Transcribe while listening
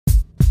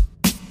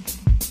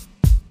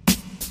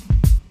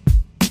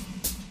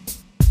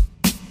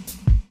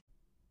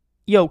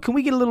Yo, can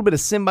we get a little bit of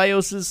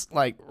symbiosis,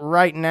 like,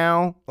 right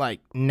now? Like,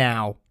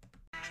 now.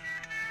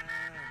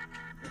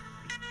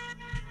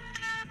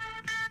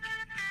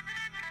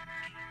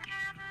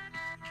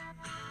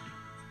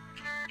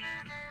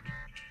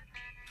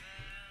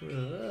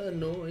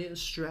 Noise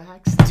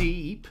strikes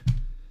deep.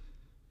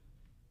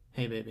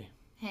 Hey, baby.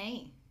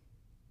 Hey.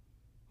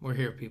 We're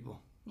here, people.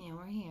 Yeah,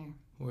 we're here.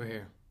 We're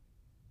here.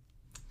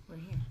 We're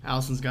here.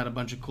 Allison's got a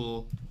bunch of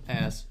cool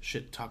ass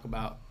shit to talk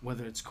about.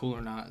 Whether it's cool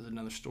or not is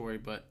another story,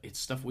 but it's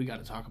stuff we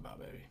got to talk about,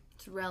 baby.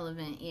 It's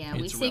relevant, yeah.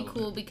 It's we say relevant.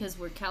 cool because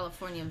we're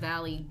California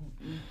Valley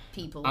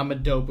people. I'm a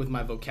dope with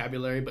my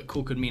vocabulary, but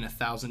cool could mean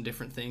 1,000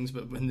 different things.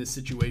 But in this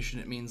situation,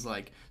 it means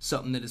like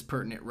something that is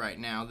pertinent right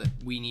now that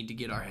we need to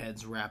get our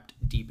heads wrapped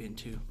deep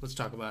into. Let's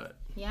talk about it.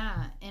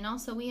 Yeah, and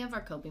also we have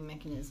our coping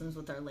mechanisms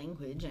with our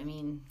language. I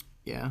mean,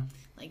 yeah,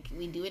 like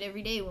we do it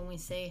every day when we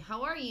say,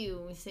 "How are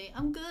you?" We say,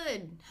 "I'm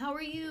good. How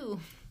are you?"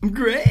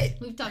 Great.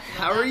 We've talked about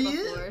How that are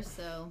you? before,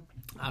 so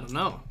I don't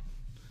know.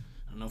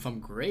 I don't know if I'm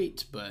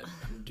great, but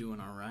I'm doing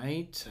all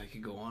right. I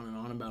could go on and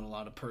on about a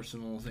lot of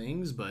personal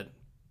things, but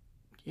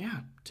yeah,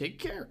 take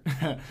care.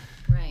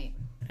 right.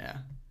 Yeah.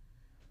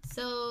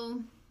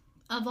 So,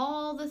 of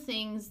all the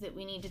things that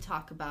we need to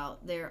talk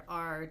about, there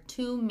are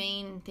two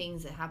main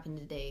things that happened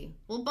today.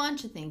 Well, a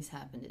bunch of things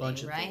happened today,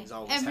 Bunch of right? things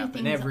always happen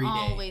Everything's every day.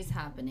 always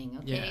happening,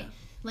 okay? Yeah.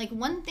 Like,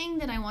 one thing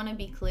that I want to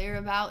be clear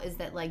about is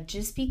that, like,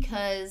 just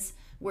because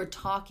we're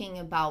talking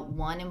about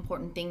one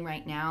important thing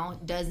right now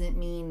doesn't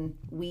mean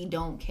we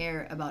don't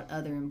care about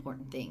other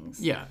important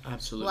things. Yeah,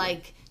 absolutely.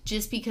 Like,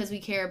 just because we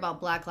care about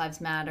Black Lives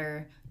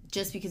Matter,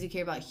 just because we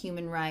care about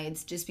human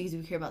rights, just because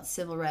we care about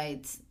civil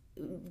rights,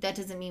 that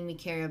doesn't mean we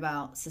care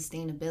about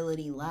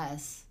sustainability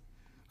less.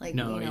 Like,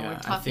 No, you know, yeah, we're I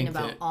talking think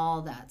about that-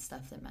 all that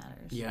stuff that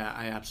matters. Yeah,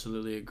 I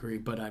absolutely agree.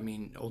 But I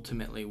mean,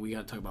 ultimately, we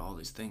got to talk about all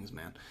these things,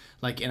 man.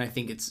 Like, and I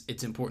think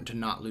it's important to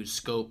not lose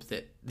scope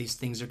that these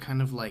things are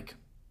kind of like,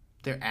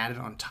 they're added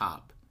on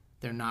top.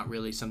 They're not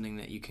really something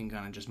that you can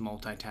kind of just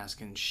multitask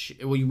and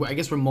well, I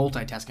guess we're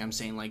multitasking. I'm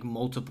saying like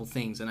multiple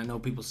things. And I know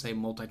people say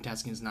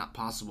multitasking is not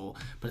possible,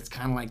 but it's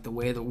kind of like the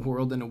way of the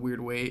world in a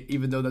weird way.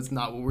 Even though that's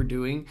not what we're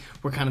doing,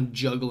 we're kind of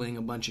juggling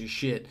a bunch of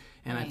shit.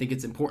 And Right. I think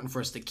it's important for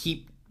us to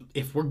keep,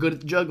 if we're good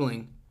at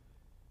juggling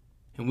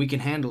and we can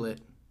handle it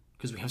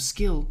because we have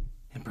skill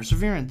and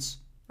perseverance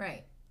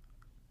Right.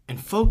 and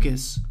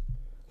focus,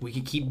 we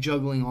can keep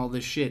juggling all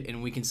this shit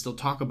and we can still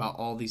talk about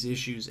all these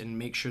issues and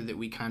make sure that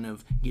we kind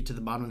of get to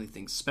the bottom of these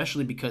things,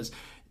 especially because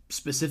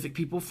specific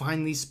people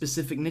find these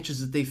specific niches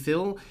that they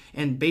fill,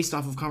 and based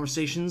off of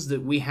conversations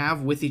that we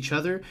have with each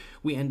other,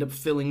 we end up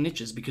filling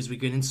niches because we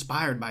get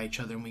inspired by each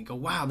other and we go,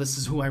 wow, this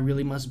is who I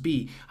really must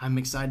be. I'm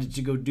excited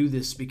to go do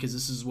this because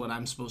this is what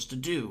I'm supposed to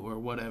do, or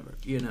whatever,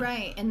 you know?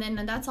 Right. And then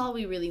that's all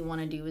we really want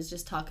to do is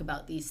just talk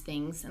about these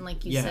things. And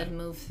like you Yeah. said,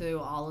 move through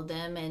all of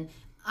them. And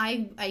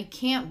I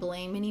can't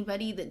blame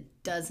anybody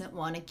that doesn't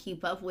want to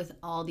keep up with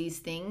all these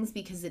things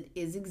because it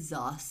is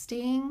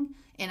exhausting.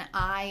 And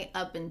I,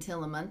 up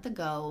until a month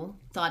ago,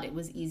 thought it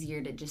was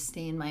easier to just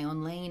stay in my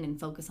own lane and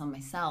focus on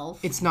myself.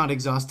 It's not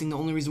exhausting. The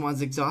only reason why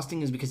it's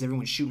exhausting is because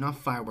everyone's shooting off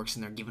fireworks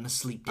and they're giving us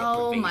sleep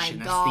Oh deprivation.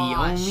 my That's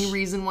gosh. the only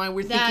reason why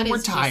we're That thinking we're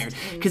is just tired.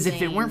 Because if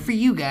it insane. weren't for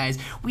you guys,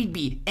 we'd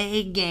be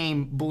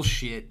A-game.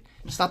 Bullshit.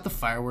 Stop the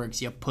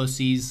fireworks, you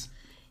pussies.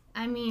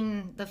 I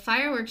mean, the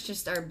fireworks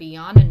just are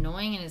beyond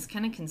annoying, and it's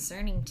kind of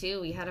concerning too.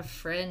 We had a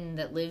friend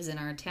that lives in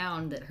our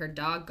town that her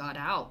dog got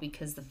out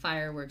because the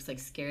fireworks like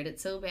scared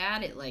it so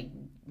bad it like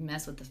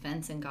messed with the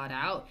fence and got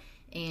out,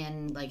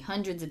 and like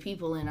hundreds of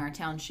people in our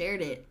town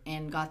shared it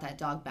and got that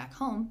dog back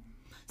home.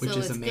 Which So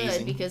is it's amazing.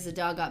 good because the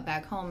dog got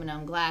back home, and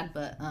I'm glad.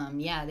 But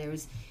yeah,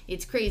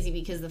 it's crazy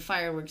because the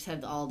fireworks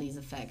have all these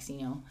effects.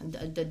 You know,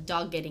 the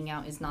dog getting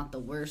out is not the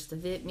worst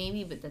of it,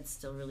 maybe, but that's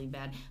still really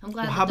bad. I'm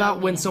glad. Well, the how dog about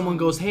made when it someone home.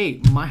 goes,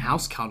 hey, my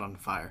house caught on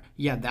fire?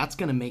 Yeah, that's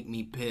going to make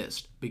me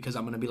pissed because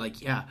I'm going to be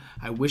like, yeah,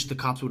 I wish the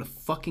cops would have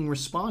fucking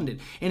responded.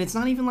 And it's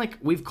not even like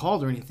we've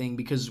called or anything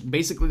because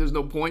basically there's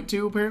no point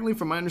to, apparently,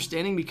 from my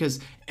understanding, because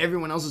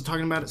everyone else is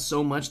talking about it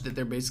so much that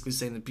they're basically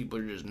saying that people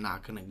are just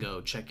not going to go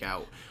check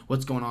out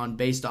what's going on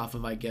based off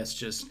of, I guess,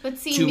 just But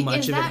see, too much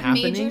is of it that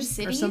happening major or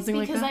cities? something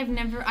like Because that.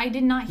 I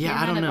did not hear Yeah, I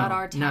that don't know. about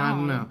our town. No, I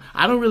don't know.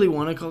 I don't really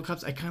want to call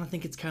cops. I kind of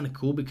think it's kind of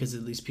cool because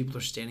at least people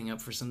are standing up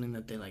for something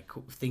that they like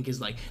think is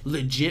like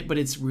legit, but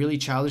it's really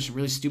childish and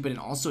really stupid, and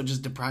also it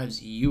just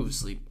deprives you of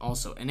sleep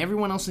also, and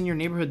everyone else in your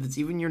neighborhood that's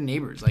even your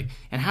neighbors. Like,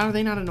 and how are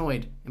they not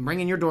annoyed and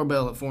ringing your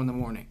doorbell at 4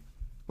 a.m?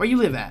 Where you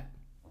live at?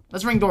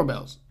 Let's ring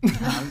doorbells.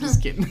 I'm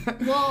just kidding.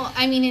 Well,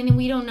 I mean, and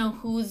we don't know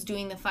who's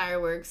doing the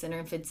fireworks, and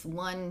if it's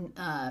one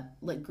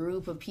like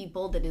group of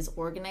people that is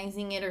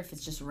organizing it, or if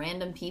it's just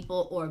random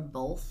people, or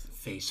both.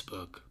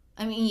 Facebook.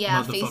 I mean,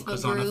 yeah, Facebook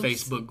Motherfuckers on a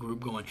groups. Facebook group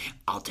going,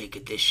 I'll take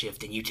it this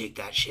shift and you take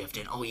that shift,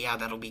 and oh yeah,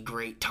 that'll be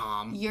great,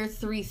 Tom. You're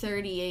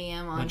 3:30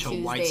 a.m. on Bunch Tuesday.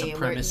 of white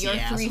supremacy You're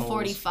assholes.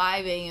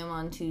 3:45 a.m.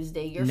 on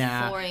Tuesday. You're 4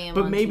 a.m.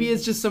 But on maybe Tuesday.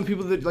 it's just some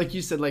people that, like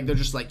you said, like they're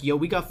just like, yo,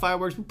 we got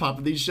fireworks, we're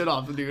popping these shit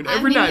off, dude, I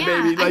every mean, night,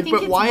 yeah, baby. I Like, think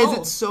but it's why is it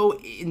both. so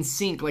in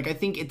sync? Like, I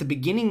think at the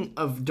beginning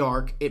of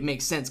dark, it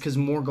makes sense because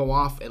more go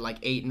off at like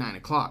 8, 9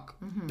 o'clock.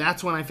 Mm-hmm.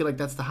 That's when I feel like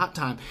that's the hot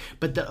time.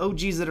 But the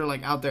OGs that are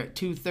like out there at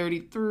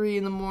 2:33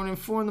 in the morning,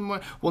 4 in the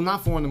morning, well,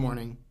 not 4 in the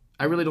morning.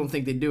 I really don't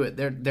think they do it.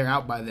 They're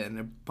out by then.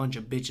 They're a bunch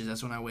of bitches.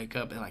 That's when I wake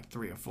up at like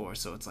 3 or 4.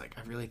 So it's like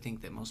I really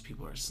think that most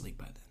people are asleep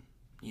by then.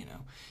 You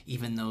know,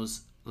 even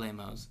those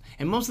lamos.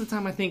 And most of the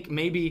time, I think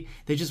maybe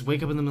they just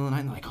wake up in the middle of the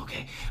night and they're like,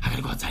 okay, I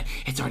gotta go outside.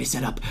 It's already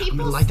set up. I'm People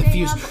gonna light the stay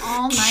fuse. up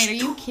all night. Are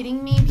you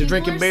kidding me? People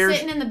Drinking are beers.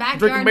 sitting in the backyard.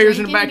 Drinking beers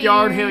in the drinking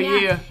backyard. beer,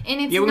 Hell yeah.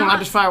 And it's Yeah, we're gonna not, light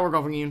this firework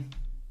off again.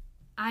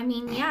 I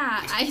mean,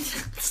 yeah.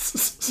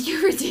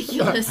 You're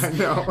ridiculous. I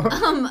know.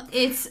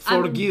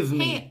 Forgive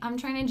me. Hey, I'm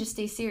trying to just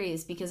stay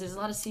serious because there's a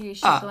lot of serious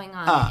shit going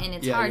on, and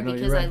it's yeah, hard you know,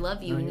 because you're right. I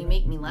love you No, and you're you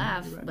right. make me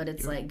laugh. You're right. But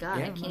it's You're like, God,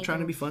 Yeah, I I'm can't. not trying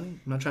to be funny.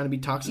 I'm not trying to be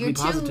toxically You're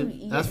too, positive.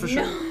 That's for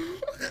sure.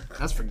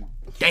 That's for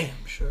damn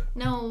sure.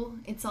 No,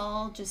 it's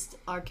all just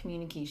our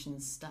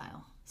communications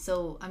style.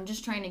 So I'm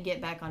just trying to get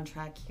back on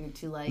track here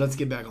to like. Let's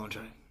get back on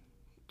track.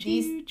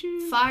 These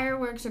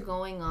fireworks are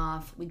going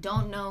off. We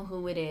don't know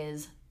who it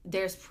is.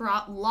 There's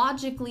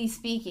logically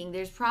speaking,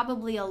 there's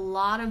probably a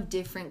lot of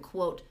different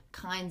quote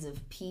kinds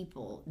of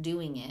people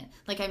doing it.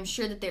 Like I'm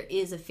sure that there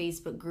is a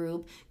Facebook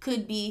group.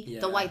 Could be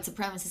the white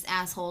supremacist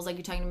assholes like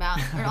you're talking about,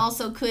 or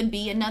also could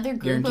be another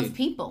group Guaranteed. of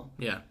people.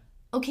 Yeah.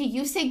 Okay,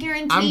 you say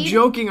guaranteed. I'm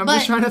joking. I'm but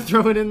just trying to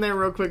throw it in there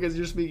real quick as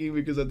you're speaking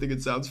because I think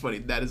it sounds funny.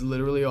 That is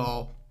literally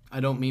all. I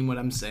don't mean what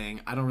I'm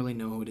saying. I don't really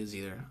know who it is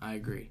either. I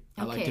agree.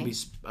 I like to Okay. be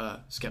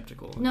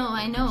skeptical. No,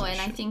 I know,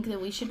 and I I think that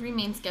we should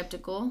remain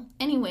skeptical.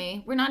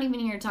 Anyway, we're not even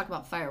here to talk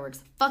about fireworks.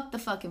 Fuck the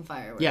fucking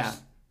fireworks. Yeah.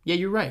 Yeah,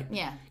 you're right.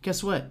 Yeah.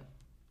 Guess what?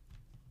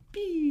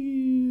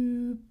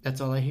 Beep.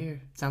 That's all I hear.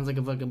 It sounds like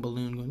a fucking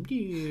balloon going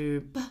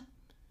beep.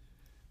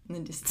 In the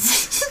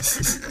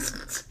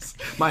distance.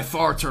 My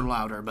farts are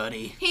louder,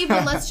 buddy. Hey,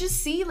 but let's just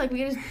see. Like,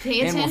 we gotta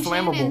pay And more attention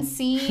flammable. and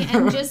see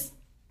and just.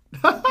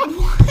 What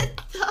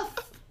the.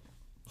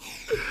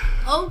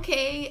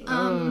 Okay,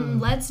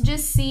 let's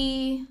just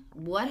see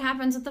what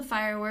happens with the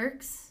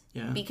fireworks.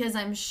 Yeah. Because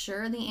I'm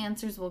sure the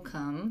answers will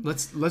come.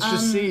 Let's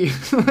just see.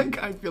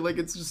 Like I feel like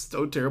it's just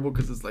so terrible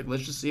because it's like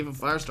let's just see if a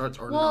fire starts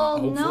or Well,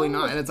 not. Hopefully no.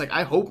 not. And it's like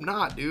I hope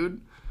not,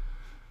 dude.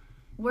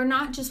 We're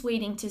not just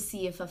waiting to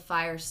see if a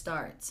fire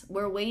starts.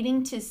 We're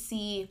waiting to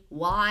see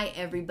why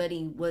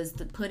everybody was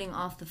putting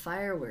off the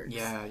fireworks.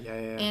 Yeah.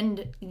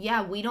 And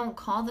yeah, we don't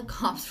call the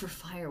cops for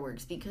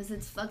fireworks because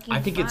it's fucking I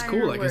think it's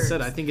cool. Like I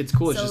said, I think it's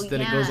cool. It's So, just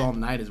that it yeah. goes all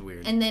night is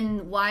weird. And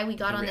then why we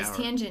got on Every this hour.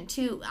 tangent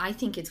too, I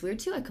think it's weird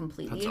too. I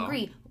completely That's all.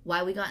 agree.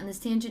 Why we got in this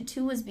tangent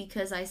too was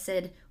because I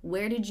said,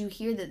 where did you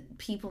hear that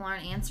people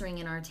aren't answering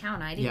in our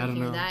town? I didn't Yeah, I don't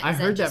hear know. that. I Is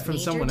heard that just from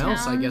major someone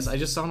else, I towns? guess. I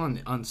just saw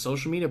it on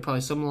social media.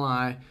 Probably some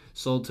lie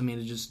sold to me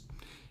to just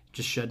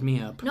shut me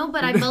up. No,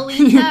 but I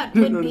believe that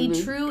You would know what I be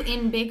mean? true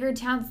in bigger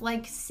towns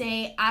like,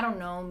 say, I don't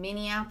know,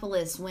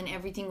 Minneapolis, when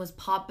everything was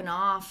popping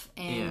off.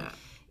 And Yeah.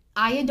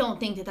 I don't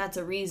think that that's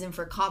a reason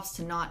for cops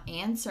to not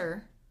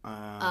answer.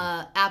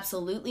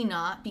 Absolutely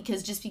not.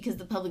 Because just because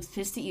the public's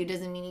pissed at you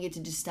doesn't mean you get to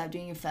just stop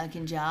doing your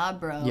fucking job,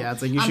 bro. Yeah,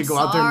 it's like you I'm should go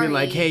out there and be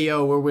like, sorry. hey,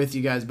 yo, we're with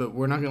you guys, but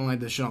we're not going to light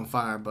this shit on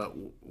fire. But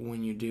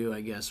when you do,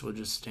 I guess we'll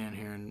just stand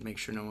here and make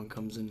sure no one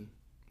comes in.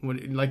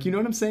 Like, you know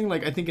what I'm saying?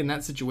 Like, I think in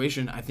that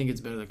situation, I think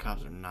it's better the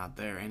cops are not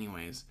there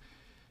anyways.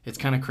 It's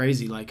kind of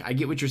crazy. Like, I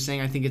get what you're saying.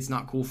 I think it's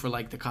not cool for,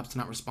 like, the cops to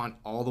not respond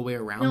all the way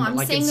around. No, but, I'm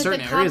like, saying in that certain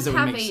the areas, cops it would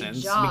have make a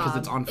sense job. because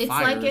it's on It's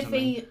fire like or if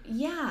something.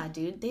 yeah,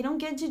 dude, they don't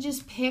get to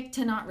just pick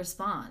to not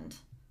respond.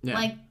 Yeah.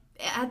 Like,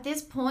 at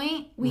this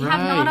point, we have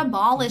not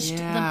abolished the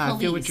police. I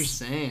feel what you're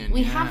saying.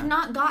 We yeah. have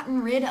not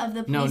gotten rid of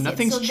the police. No, yet.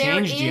 nothing's So there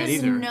changed yet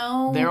is either.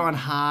 No, They're on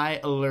high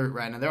alert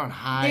right now. They're on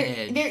high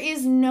edge. there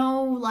is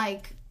no,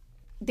 like,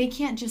 they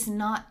can't just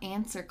not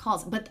answer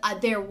calls. But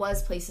there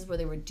was places where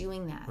they were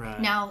doing that.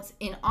 Right. Now,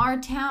 in our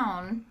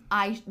town,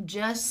 I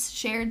just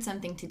shared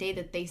something today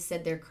that they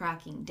said they're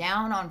cracking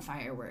down on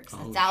fireworks.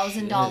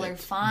 $1,000 shit.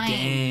 fine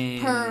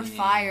Dang. per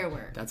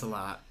firework. That's a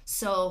lot.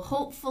 So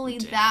hopefully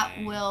that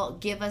will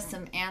give us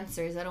some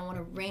answers. I don't want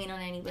to rain on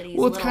anybody's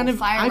Well, it's little kind of.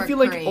 firework I feel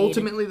like parade.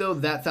 ultimately, though,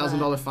 that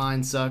 $1,000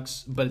 fine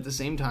sucks. But at the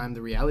same time,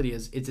 the reality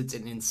is, it's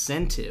an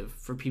incentive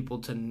for people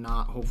to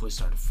not hopefully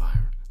start a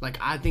fire. Like,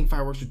 I think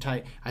fireworks are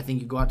tight. I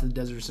think you go out to the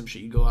desert or some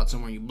shit. You go out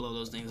somewhere, you blow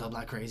those things up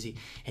like crazy,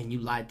 and you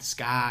light the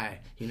sky.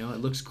 You know,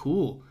 it looks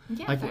cool.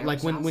 Yeah, like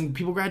fireworks when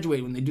people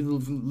graduate, when they do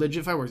the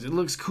legit fireworks, it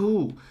looks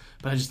cool.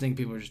 But I just think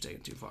people are just taking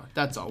it too far.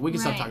 That's all. We can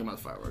stop Right. talking about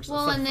the fireworks.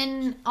 Well, Fuck and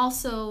then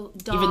also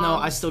dogs. even though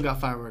I still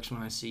got fireworks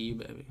when I see you,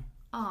 baby.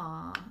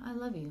 Aw, I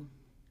love you.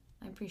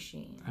 I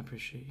appreciate you. I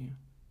appreciate you.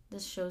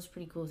 This show's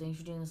pretty cool. Thanks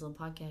for doing this little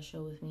podcast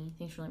show with me.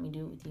 Thanks for letting me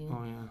do it with you.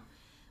 Oh yeah.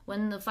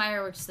 When the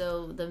fireworks,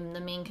 though, the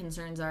main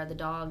concerns are the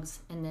dogs,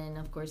 and then,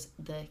 of course,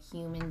 the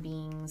human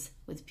beings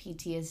with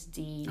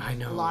PTSD. I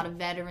know. A lot of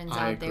veterans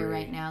I out there agree.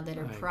 right now that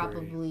are I agree.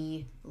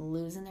 probably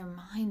losing their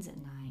minds at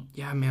night.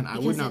 Yeah, man, I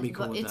would not be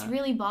cool with It's that.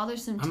 really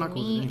bothersome I'm to not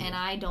cool with it me, anyway.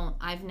 and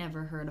I've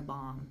never heard a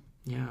bomb.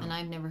 Yeah. And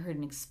I've never heard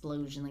an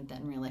explosion like that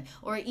in real life.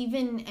 Or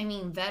even, I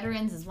mean,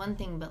 veterans is one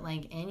thing, but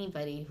like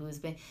anybody who has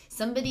been,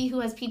 somebody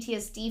who has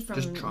PTSD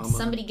Just from trauma.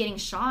 somebody getting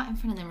shot in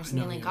front of them or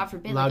something, like, God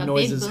forbid, loud like a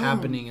noises big boom.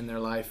 happening in their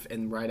life,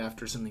 and right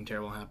after something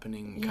terrible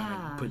happening, kind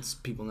Yeah. of puts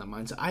people in that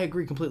mindset. I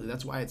agree completely.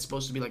 That's why it's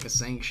supposed to be like a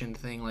sanctioned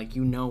thing. Like,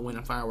 you know, when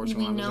a fireworks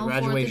We are on, there's a know 4th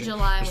of graduation.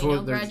 July, There's we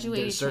know there's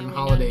graduation, certain we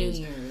holidays.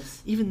 know New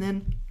Year's. Even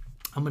then,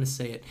 I'm gonna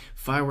say it.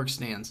 Fireworks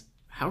stands.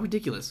 How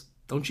ridiculous!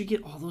 Don't you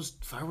get all those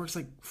fireworks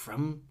like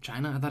from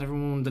China? I thought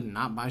everyone wanted to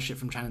not buy shit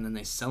from China, and then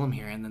they sell them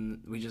here, and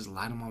then we just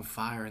light them on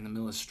fire in the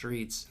middle of the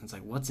streets. It's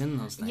like, what's in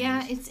those things?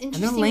 Yeah, it's And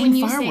interesting they're lame when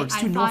you fireworks say,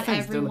 too. I No thought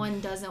offense. They're everyone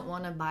doesn't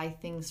want to buy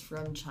things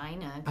from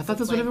China. I thought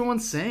that's what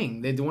everyone's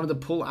saying. They wanted to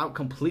pull out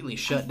completely,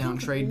 shut down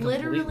trade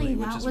completely, literally,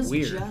 which that is was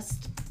weird.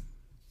 just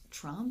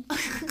Trump.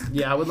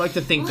 Yeah, I would like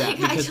to think that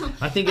Like, because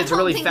I think I it's don't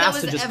really think that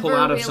fast to was just pull ever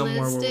out of somewhere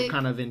where we're realistic.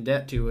 kind of in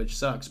debt to, which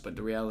sucks. But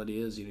the reality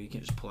is, you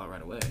can't just pull out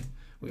right away.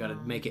 We got to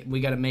make it. We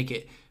got to make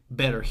it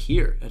better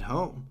here at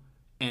home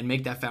and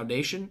make that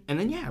foundation. And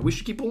then we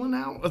should keep pulling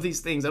out of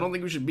these things. I don't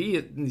think we should be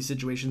in these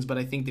situations, but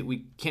I think that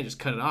we can't just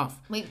cut it off.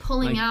 Wait,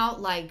 pulling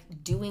out like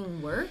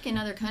doing work in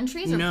other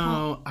countries? Or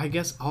No, I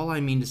guess all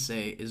I mean to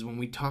say is when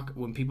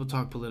people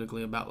talk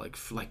politically about like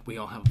we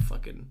all have a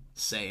fucking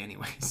say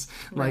anyways,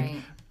 like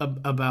Right.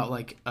 about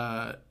like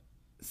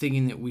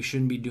thinking that we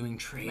shouldn't be doing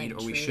trade, Like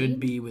or we trade? should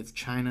be with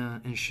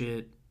China and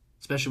shit,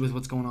 especially with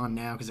what's going on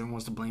now because everyone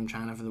wants to blame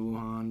China for the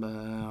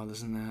Wuhan, all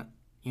this and that,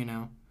 you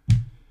know.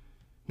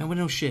 Nobody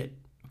knows shit,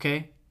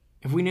 okay?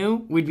 If we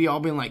knew, we'd be all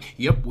being like,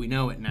 yep, we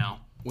know it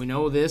now. We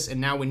know this,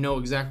 and now we know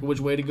exactly which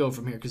way to go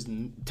from here. Because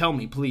tell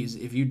me, please,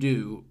 if you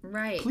do,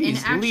 Right.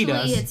 please and lead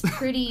actually, us. it's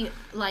pretty,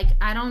 like,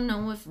 I don't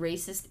know if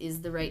racist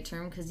is the right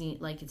term because,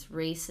 it's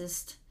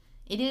racist.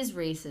 It is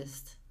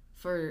racist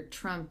for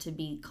Trump to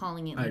be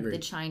calling it like agree. the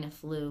China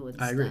flu and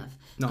I stuff. agree.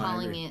 No, I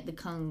calling agree. it the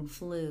Kung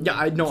flu. Yeah,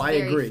 I know, It's I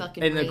very agree.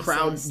 fucking And the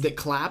crowd racist. that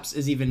claps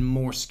is even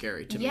more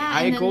scary to me. Yeah,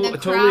 I and then the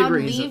totally crowd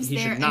agree. leaves He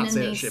there, should not and then say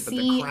they that shit, but the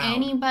see crowd.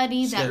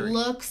 anybody that scary.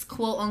 looks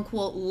quote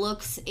unquote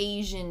looks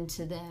Asian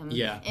to them,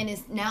 Yeah. and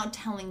is now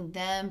telling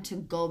them to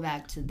go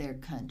back to their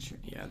country.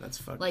 Yeah, that's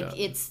fucked Like up.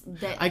 it's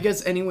that. I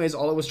guess, anyways,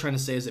 all I was trying to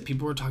say is that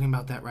people were talking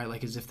about that, right?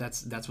 Like, as if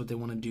that's what they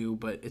want to do.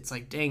 But it's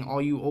like, dang,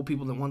 all you old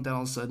people that want that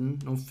all of a sudden,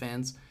 no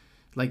offense.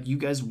 Like, you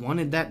guys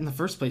wanted that in the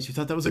first place. You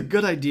thought that was a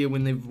good idea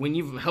when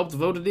you've helped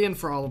vote it in,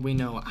 for all we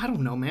know. I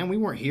don't know, man. We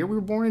weren't here. We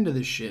were born into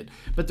this shit.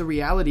 But the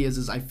reality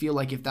is I feel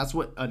like if that's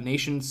what a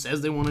nation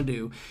says they want to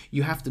do,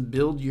 you have to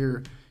build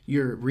your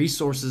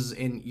resources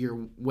and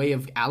your way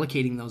of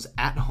allocating those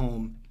at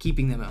home,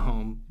 keeping them at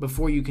home,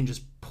 before you can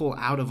just pull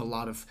out of a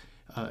lot of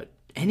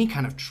any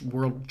kind of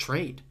world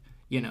trade.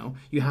 You know,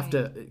 you have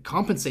to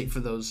compensate for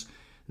those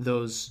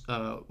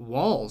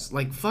walls.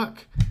 Like,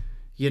 fuck,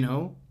 you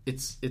know,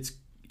 it's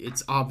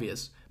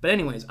obvious. But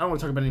anyways, I don't want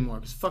to talk about it anymore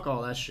because fuck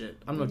all that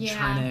shit. I'm no Yeah.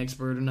 China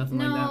expert or nothing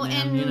No, like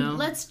that, man. and You know,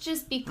 let's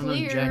just be I'm not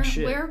clear. jack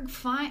shit. We're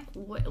fine.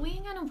 We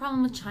ain't got no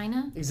problem with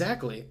China.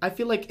 exactly. I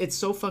feel like it's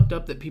so fucked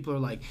up that people are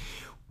like,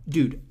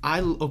 dude,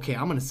 I'm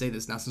gonna say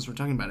this now since we're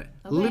talking about it.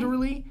 Okay.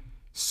 Literally,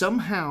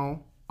 somehow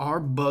our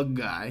bug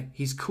guy,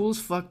 he's cool as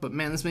fuck, but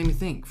man, this made me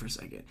think for a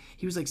second.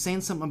 He was like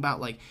saying something about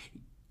like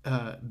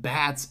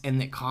bats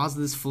and that caused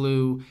this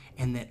flu,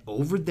 and that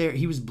over there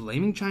he was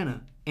blaming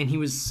China, and he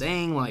was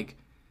saying like,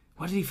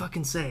 what did he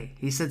fucking say?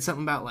 He said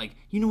something about like,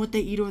 you know what they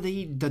eat over?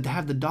 They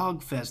have the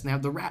dog fest and they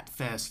have the rat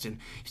fest, and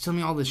he's telling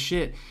me all this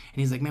shit, and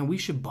he's like, man, we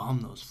should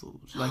bomb those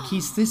fools. Like, he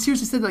seriously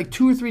said that like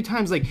 2 or 3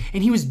 times, like,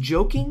 and he was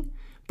joking,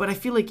 but I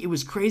feel like it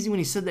was crazy when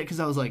he said that because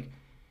I was like,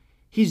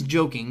 he's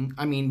joking.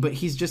 I mean, but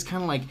he's just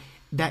kind of like,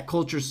 that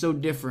culture is so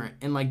different,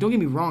 and like, don't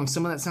get me wrong,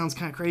 some of that sounds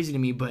kind of crazy to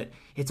me, but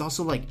it's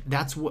also like,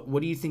 that's what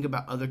do you think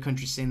about other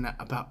countries saying that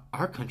about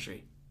our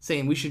country,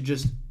 saying we should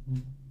just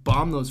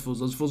bomb those fools?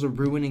 Those fools are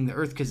ruining the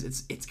earth, because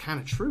it's kind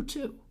of true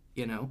too,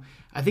 you know.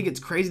 I think it's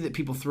crazy that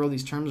people throw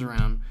these terms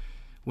around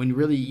when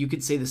really you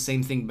could say the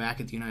same thing back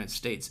at the United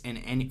States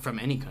and from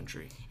any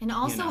country. And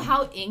also you know?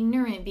 how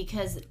ignorant,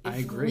 because I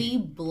if agree. we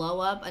blow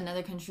up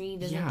another country,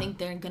 doesn't Yeah. think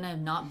they're gonna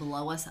not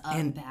blow us up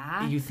And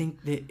back. you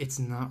think that it's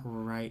not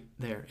right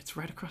there. It's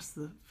right across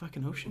the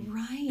fucking ocean.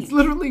 Right. It's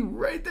literally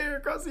right there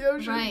across the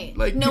ocean. Right.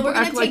 Like, No, people we're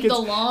gonna act like take the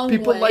it's- long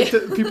people way.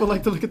 people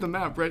like to look at the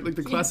map, right? Like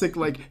the classic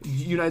like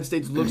United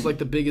States looks like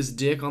the biggest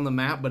dick on the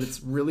map, but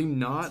it's really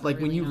not. Like,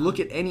 when really you not. look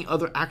at any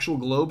other actual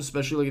globe,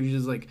 especially like if you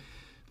just like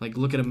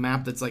look at a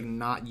map that's like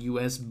not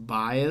US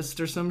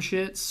biased or some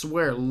shit,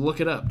 swear, look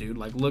it up, dude.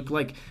 Like, look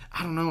like,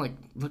 I don't know, like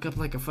look up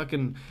like a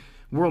fucking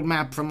world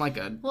map from like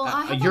a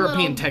I have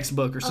European little-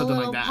 textbook or something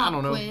like that. I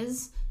don't know.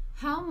 Quiz.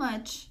 How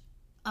much?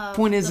 Of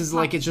Point is the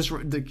like, it's just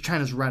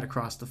China's right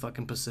across the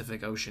fucking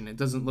Pacific Ocean. It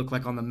doesn't look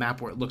like on the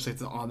map where it looks like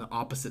it's on the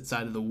opposite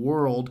side of the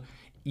world.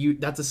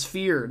 That's a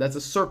sphere. That's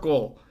a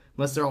circle.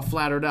 unless they're all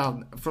flattered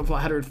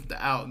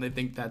out, and they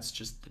think that's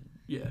just,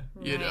 you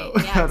know.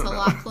 Yeah, it's a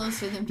lot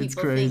closer than people It's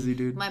crazy, think.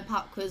 dude. My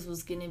pop quiz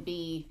was going to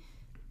be,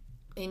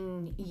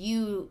 and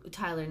you,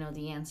 Tyler, know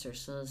the answer,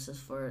 so this is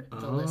for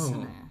the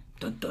listener.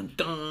 Dun, dun,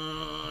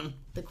 dun.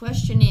 The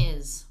question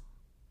is,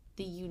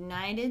 the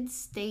United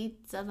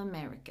States of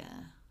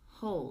America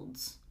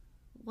holds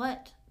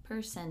what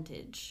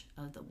percentage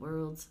of the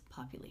world's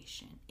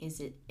population? Is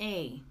it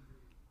A,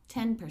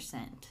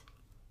 10%,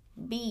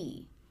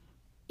 B,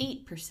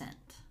 8%,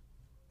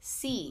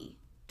 C,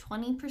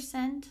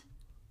 20%,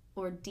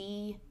 or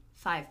D,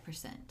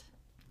 5%?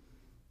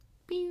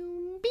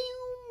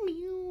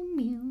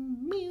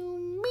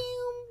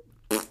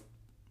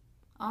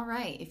 All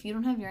right, if you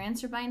don't have your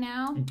answer by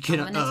now, I'm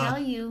going to tell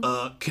you.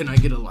 Can I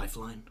get a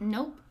lifeline?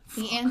 Nope.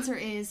 The answer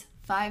is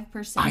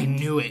 5%. I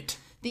knew it.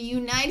 The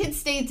United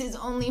States is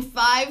only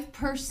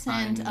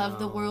 5% of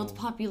the world's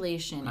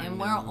population. And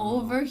we're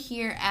over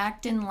here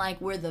acting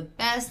like we're the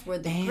best, we're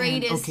the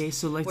greatest. Okay,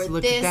 so let's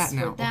look at that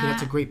now. Okay,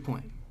 that's a great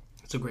point.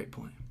 That's a great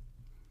point.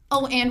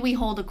 Oh, and we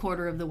hold a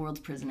quarter of the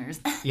world's prisoners.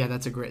 Yeah,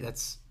 let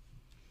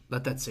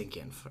that sink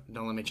in.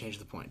 Don't let me change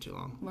the point too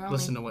long.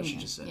 Listen to what she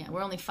just said. Yeah,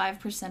 we're only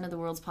 5% of the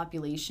world's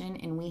population,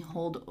 and we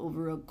hold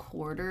over a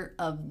quarter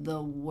of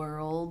the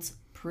world's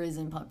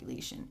prison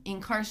population.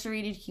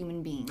 Incarcerated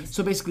human beings.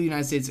 So basically, the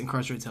United States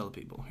incarcerates hella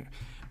people here.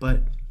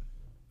 But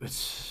let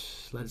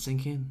it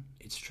sink in.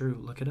 It's true.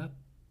 Look it up.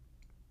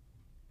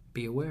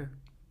 Be aware.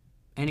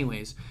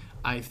 Anyways,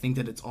 I think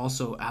that it's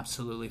also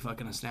absolutely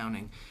fucking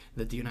astounding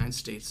that the United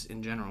States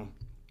in general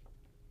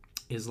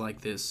is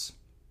like this.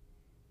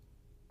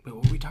 Wait,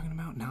 what were we talking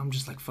about? Now I'm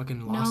just like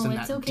fucking lost in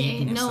that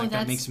deepness. No,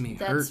 that makes me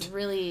hurt. That's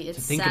really, it's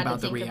to think sad about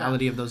to the think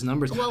reality of those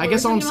numbers. Well, I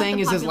guess all I'm saying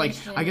is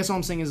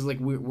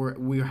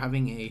we're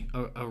having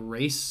a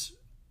race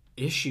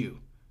issue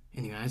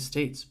in the United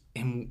States,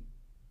 and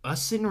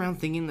us sitting around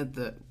thinking that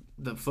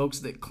the folks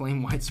that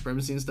claim white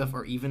supremacy and stuff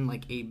are even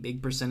like a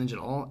big percentage at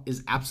all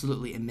is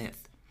absolutely a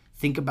myth.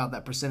 Think about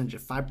that percentage.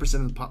 If 5%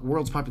 of the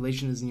world's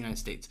population is in the United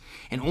States,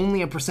 and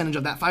only a percentage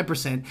of that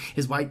 5%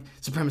 is white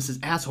supremacist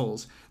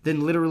assholes,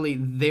 then literally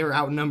they're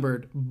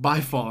outnumbered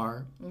by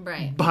far,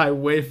 right? By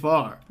way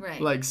far,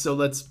 right? Like, so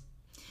let's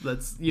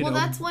that's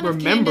one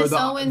remember of Candace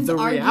Owens' the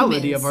reality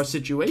arguments. of our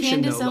situation.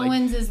 Candace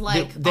Owens is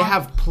like they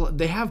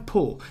have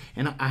pull,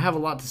 and I have a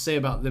lot to say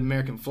about the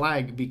American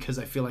flag because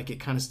I feel like it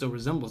kind of still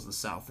resembles the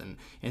South and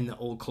the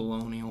old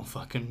colonial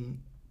fucking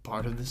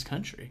part of this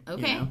country.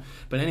 Okay. You know?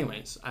 But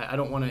anyways, I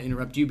don't want to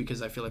interrupt you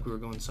because I feel like we were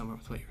going somewhere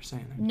with what you were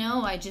saying.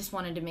 No, I just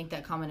wanted to make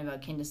that comment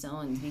about Candace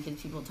Owens because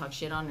people talk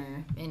shit on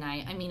her, and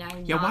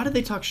why do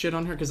they talk shit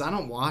on her? Because I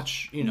don't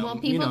watch, Well,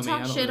 people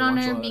talk shit on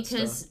her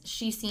because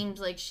she seems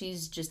like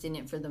she's just in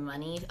it for the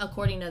money,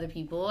 according to other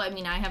people. I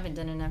mean, I haven't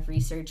done enough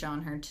research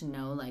on her to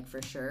know, like,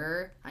 for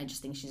sure. I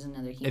just think she's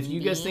another human being. If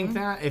you guys think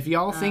that, if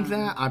y'all think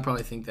that, I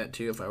probably think that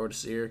too if I were to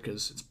see her,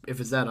 because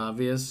if it's that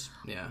obvious,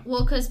 yeah.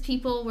 Well, because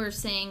people were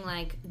saying,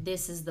 like,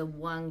 this is the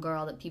one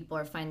girl that people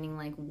are finding,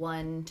 like,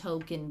 one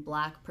token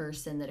black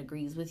person that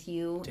agrees with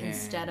you. Damn.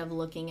 Instead of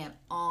looking at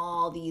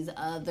all these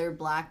other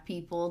black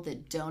people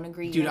that don't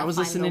agree. Dude, I was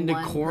listening to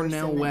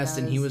Cornel West,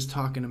 and he was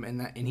talking to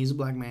him, and he's a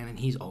black man, and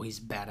he's always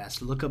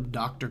badass. Look up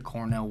Dr.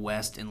 Cornel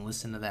West and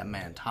listen to that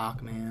man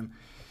talk, man.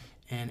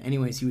 And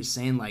anyways, he was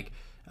saying, like,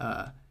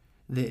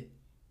 that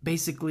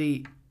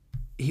basically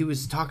he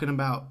was talking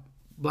about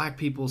black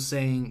people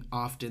saying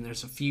often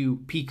there's a few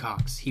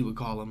peacocks, he would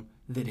call them,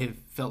 that have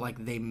felt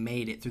like they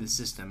made it through the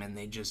system and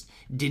they just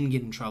didn't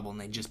get in trouble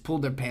and they just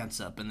pulled their pants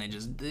up and they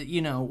just,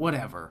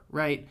 whatever,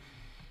 right?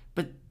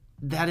 But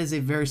that is a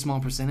very small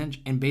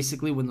percentage, and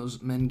basically when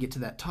those men get to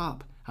that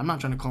top, I'm not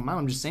trying to call them out,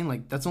 I'm just saying,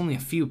 like, that's only a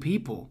few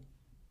people,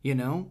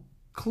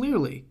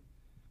 clearly.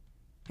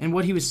 And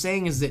what he was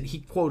saying is that he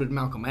quoted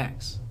Malcolm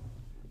X,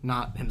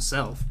 not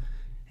himself,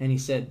 and he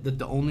said that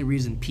the only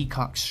reason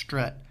peacocks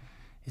strut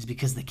is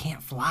because they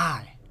can't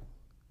fly.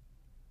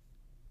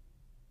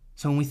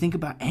 So when we think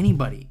about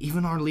anybody,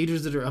 even our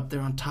leaders that are up there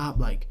on top,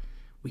 like,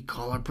 we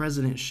call our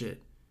president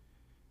shit,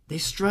 they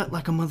strut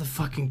like a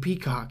motherfucking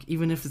peacock,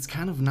 even if it's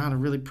kind of not a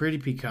really pretty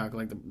peacock,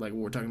 like what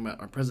we're talking about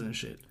our president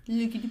shit.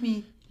 Look at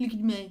me. Look at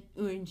my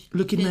orange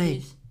Look feathers.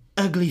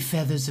 At my ugly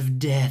feathers of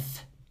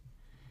death.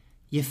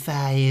 You're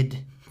fired.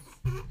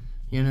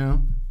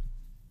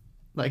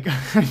 Like,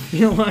 I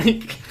feel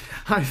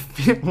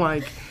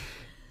like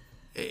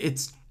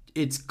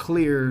it's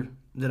clear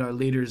that our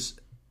leaders,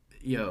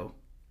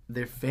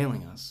 they're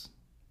failing us.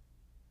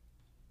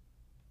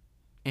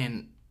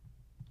 And,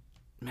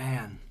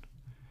 man,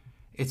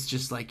 it's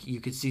just like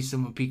you could see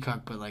someone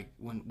peacock, but like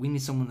when we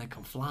need someone that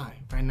can fly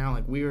right now,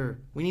 like we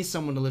need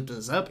someone to lift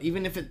us up,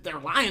 even if they're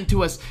lying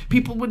to us.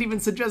 People would even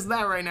suggest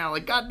that right now.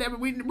 Like, God damn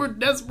it, we're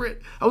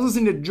desperate. I was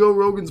listening to Joe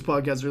Rogan's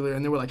podcast earlier,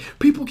 and they were like,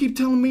 people keep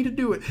telling me to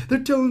do it. They're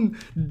telling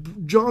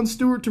Jon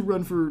Stewart to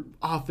run for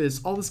office,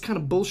 all this kind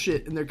of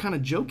bullshit, and they're kind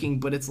of joking,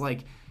 but it's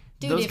like,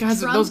 dude,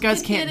 those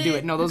guys can't do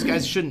it. No, those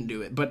guys shouldn't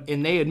do it.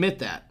 And they admit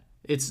that.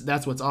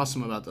 That's what's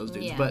awesome about those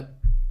dudes. Yeah. But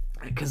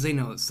because they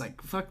know it's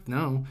like, fuck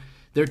no.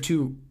 They're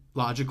too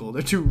logical.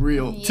 They're too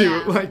real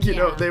too. Like, you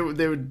know, they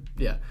would.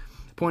 Yeah.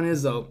 Point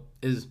is though,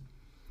 is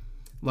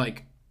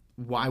like,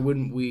 why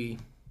wouldn't we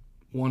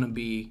want to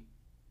be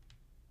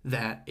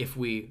that if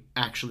we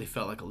actually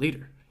felt like a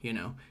leader? You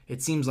know,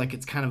 it seems like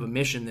it's kind of a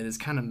mission that is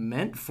kind of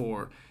meant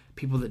for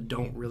people that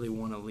don't really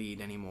want to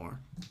lead anymore.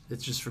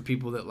 It's just for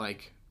people that,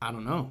 like, I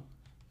don't know,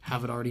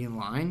 have it already in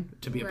line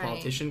to be a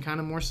politician,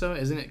 kind of more so.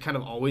 Isn't it kind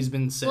of always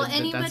been said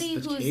that that's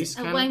the case?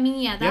 Well, I mean,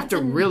 yeah, you have to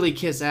really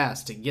kiss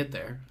ass to get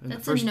there.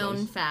 That's a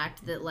known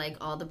fact that, like,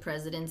 all the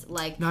presidents,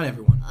 like, not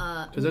everyone,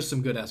 because there's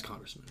some good ass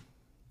congressmen.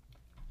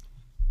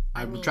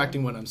 I'm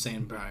retracting what I'm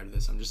saying prior to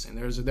this. I'm just saying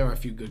there are a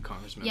few good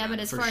congressmen. Yeah, but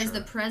as far as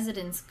the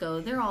presidents go,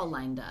 they're all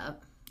lined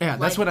up. Yeah,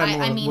 that's what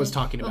I was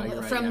talking about.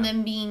 Right, from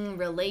them being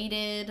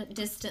related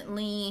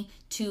distantly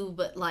to,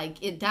 but like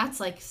that's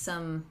like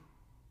some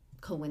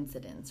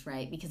coincidence,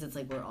 right? Because it's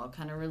like we're all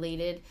kind of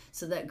related.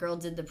 So that girl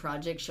did the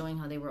project showing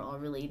how they were all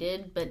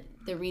related, but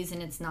the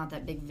reason it's not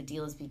that big of a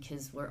deal is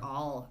because we're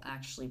all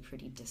actually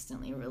pretty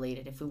distantly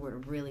related. If we were to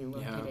really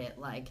look at it,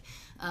 like,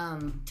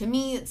 to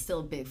me, it's still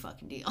a big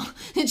fucking deal.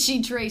 And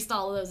she traced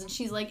all of those, and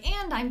she's like,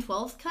 and I'm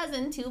 12th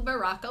cousin to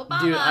Barack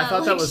Obama. Dude, I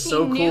thought that was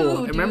so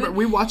cool. Remember,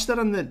 we watched that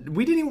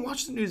we didn't even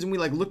watch the news, and we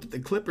like looked at the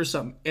clip or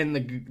something, and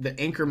the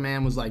anchor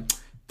man was like,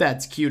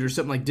 that's cute, or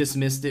something, like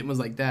dismissed it and was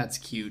like, that's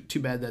cute,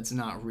 too bad that's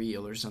not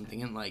real, or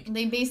something, and like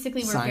they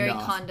basically were very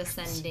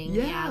condescending,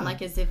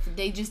 like as if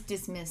they just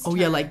dismissed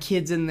her. Like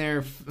kids in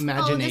their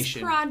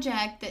imagination. This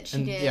project that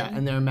she did,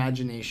 in their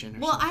imagination.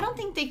 Well, I don't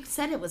think they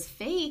said it was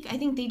fake. I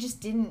think they just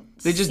didn't.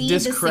 They just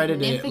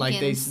discredited it, like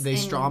they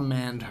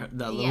strawmanned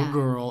that little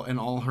girl and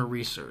all her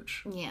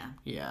research.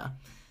 Yeah.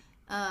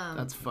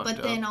 That's fucked up.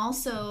 But then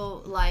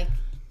also like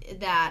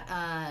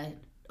that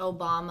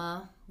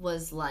Obama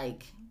was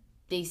like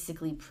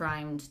basically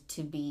primed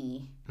to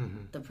be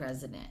the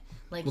president.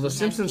 Like, well, the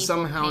Simpsons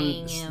somehow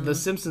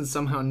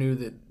knew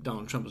that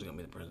Donald Trump was going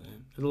to be the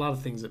president. There's a lot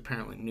of things that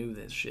apparently knew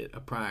this shit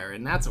prior,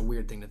 and that's a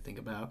weird thing to think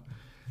about.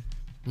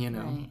 You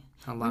know,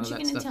 a lot Aren't you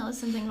going to tell us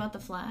something about the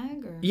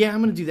flag? Or? Yeah,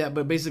 I'm going to do that,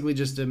 but basically,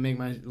 just to make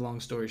my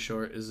long story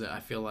short, is that I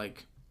feel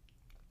like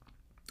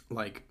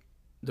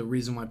the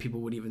reason why people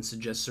would even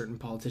suggest certain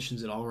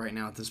politicians at all right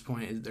now at this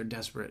point is they're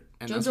desperate.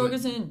 And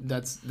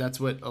that's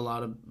what a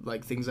lot of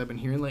like things I've been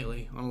hearing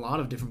lately on a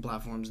lot of different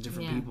platforms,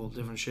 different people,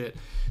 different shit.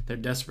 They're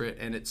desperate,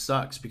 and it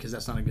sucks because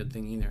that's not a good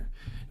thing either.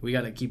 We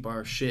got to keep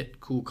our shit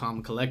cool,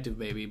 calm, collective,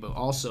 baby, but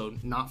also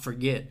not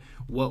forget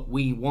what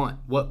we want,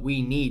 what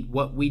we need,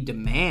 what we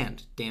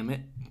demand, damn it.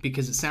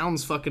 Because it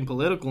sounds fucking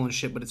political and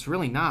shit, but it's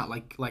really not.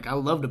 Like I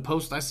loved a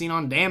post I seen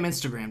on damn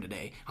Instagram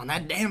today. On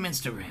that damn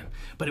Instagram.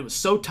 But it was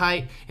so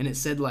tight, and it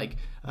said like,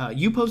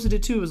 you posted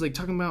it too. It was like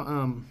talking about,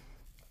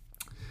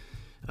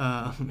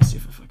 let me see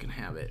if I fucking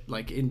have it.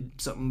 Like in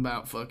something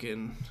about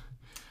fucking,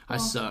 I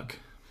suck.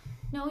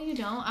 No, you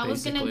don't. I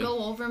was going to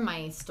go over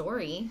my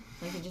story.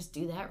 I could just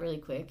do that really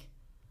quick.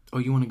 Oh,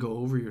 you want to go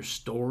over your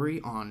story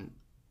on...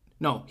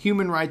 No,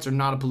 human rights are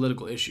not a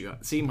political issue.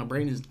 See, my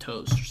brain is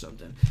toast or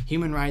something.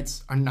 Human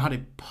rights are not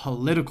a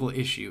political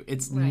issue.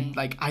 It's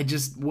like,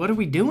 what are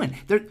we doing?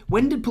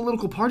 When did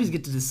political parties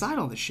get to decide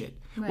all this shit?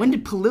 Right. When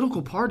did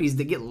political parties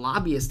that get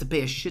lobbyists to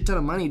pay a shit ton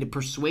of money to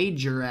persuade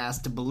your ass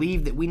to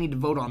believe that we need to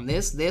vote on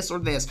this, or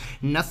this,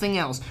 nothing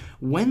else?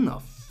 When the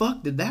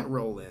fuck did that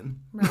roll in?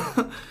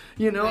 Right.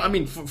 You know, I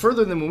mean,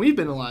 further than when we've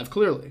been alive,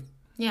 clearly.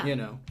 Yeah. You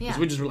know, because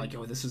we just were like,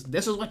 oh, this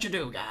is what you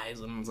do,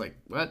 guys. And I was like,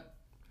 what?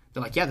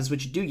 They're like, yeah, this is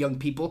what you do, young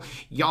people.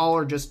 Y'all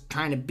are just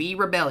trying to be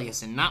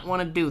rebellious and not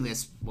want to do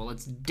this. Well,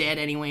 it's dead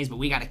anyways, but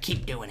we got to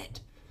keep doing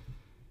it.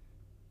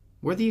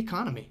 We're the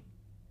economy.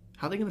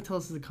 How are they going to tell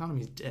us the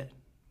economy's dead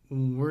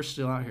when we're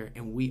still out here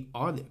and we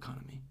are the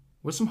economy?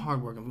 We're some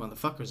hardworking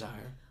motherfuckers out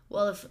here.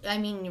 Well,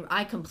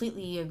 I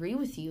completely agree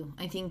with you.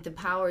 I think the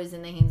power is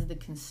in the hands of the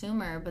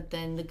consumer, but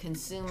then the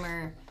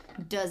consumer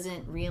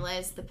doesn't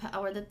realize the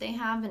power that they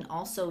have, and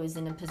also is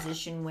in a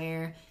position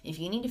where if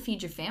you need to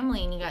feed your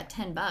family and you got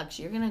 $10,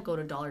 you're gonna go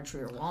to Dollar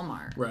Tree or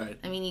Walmart. Right.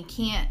 I mean, you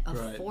can't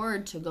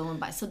afford to go and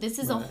buy. So this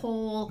is a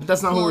whole. But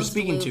that's not who we're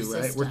speaking to,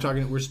 right?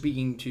 System. We're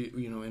speaking to,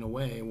 you know, in a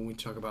way when we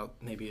talk about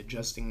maybe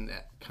adjusting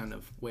that kind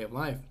of way of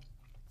life.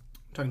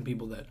 We're talking to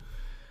people that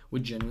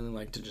would genuinely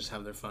like to just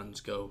have their funds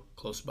go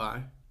close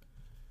by,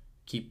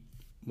 keep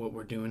what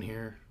we're doing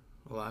here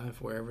alive,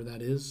 wherever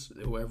that is,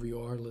 whoever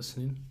you are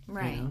listening.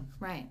 Right, you know?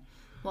 Right.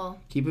 Well,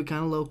 keep it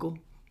kind of local.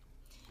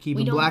 Keep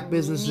it black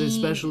businesses,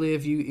 especially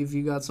if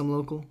you got some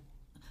local.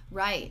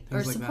 Right.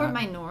 Things or support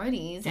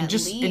minorities and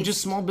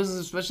just small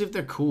businesses, especially if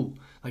they're cool.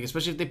 Like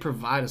especially if they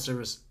provide a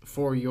service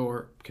for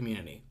your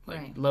community.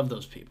 Like love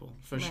those people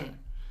for sure.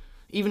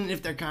 Even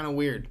if they're kind of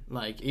weird,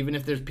 like even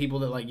if there's people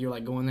that like you're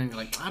like going there and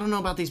you're like, I don't know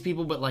about these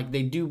people, but like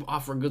they do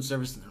offer a good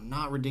service and they're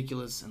not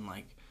ridiculous, and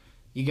like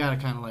you gotta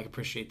kind of like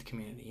appreciate the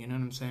community. You know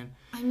what I'm saying?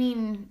 I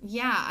mean,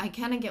 yeah, I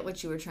kind of get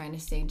what you were trying to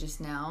say just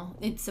now.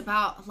 It's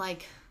about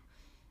like,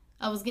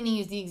 I was gonna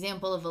use the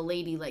example of a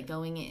lady like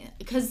going in,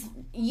 because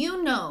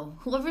you know,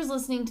 whoever's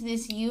listening to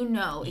this, you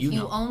know, if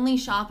you only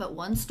shop at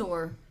one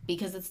store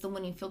because it's the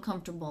one you feel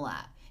comfortable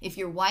at, if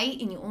you're white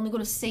and you only go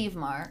to Save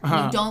Mart,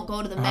 and you don't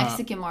go to the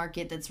Mexican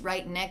market that's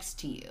right next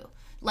to you.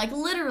 Like,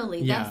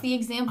 literally, that's the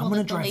example. I'm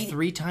going to drive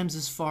 3 times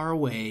as far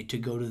away to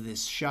go to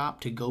this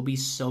shop to go be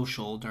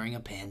social during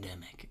a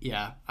pandemic.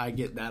 Yeah, I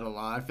get that a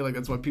lot. I feel like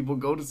that's why people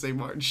go to St.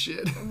 Martin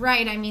shit.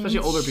 Right, I mean,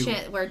 especially older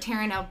people. We're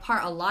tearing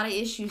apart a lot of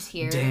issues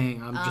here.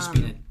 Dang, I'm just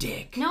being a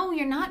dick. No,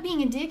 you're not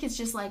being a dick. It's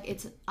just like,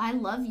 I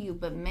love you,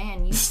 but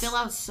man, you fill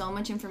out so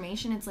much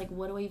information. It's like,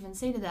 what do I even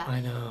say to that? I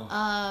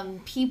know.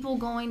 People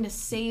going to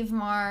Save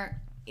Mart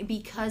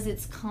because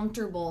it's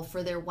comfortable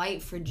for their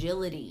white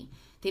fragility.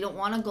 They don't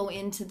want to go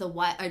into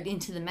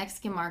the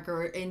Mexican market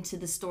or into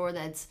the store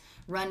that's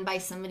run by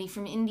somebody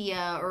from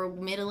India or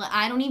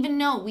I don't even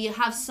know. We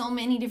have so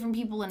many different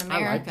people in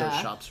America. I like those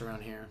shops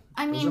around here.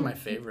 Those are my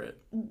favorite.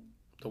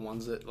 The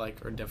ones that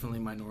like are definitely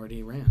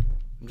minority ran.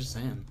 I'm just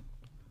saying.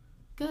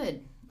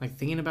 Good. Like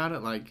thinking about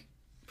it, like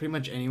pretty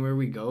much anywhere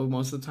we go,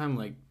 most of the time,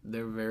 like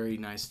they're very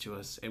nice to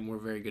us and we're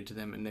very good to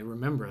them and they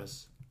remember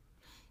us.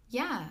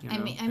 Yeah, you know?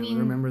 I mean, we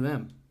remember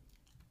them.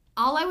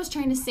 All I was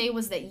trying to say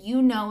was that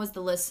as the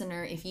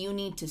listener, if you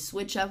need to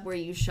switch up where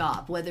you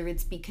shop, whether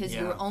it's because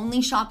you're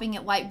only shopping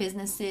at white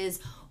businesses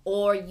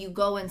or you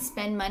go and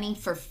spend money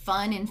for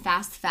fun and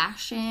fast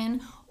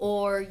fashion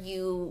or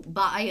you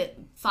buy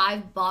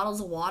 5 bottles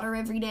of water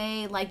every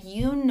day, like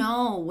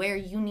where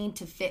you need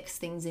to fix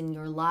things in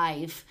your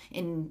life.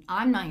 And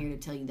I'm not here to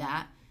tell you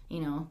that.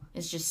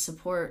 It's just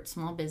support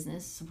small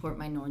business, support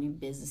minority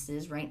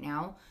businesses. Right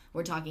now,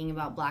 we're talking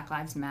about Black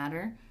Lives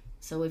Matter.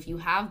 So if you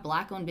have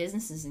Black-owned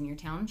businesses in your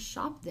town,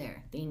 shop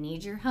there. They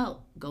need your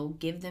help. Go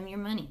give them your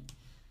money.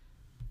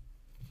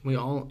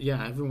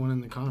 Everyone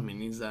in the economy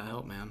needs that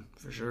help, man,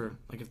 for sure.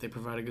 Like, if they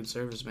provide a good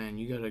service, man,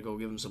 you gotta go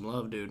give them some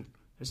love, dude.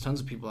 There's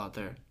tons of people out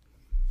there.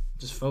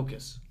 Just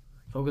focus.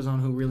 Focus on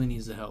who really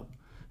needs the help,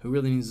 who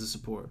really needs the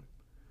support.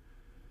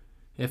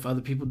 If other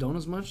people don't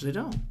as much, they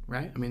don't,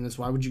 right? I mean,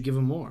 why would you give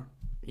them more,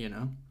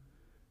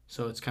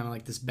 So it's kind of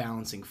like this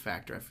balancing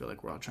factor I feel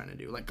like we're all trying to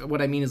do. Like,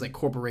 what I mean is, like,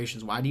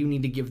 corporations, why do you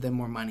need to give them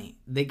more money?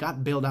 They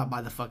got bailed out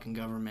by the fucking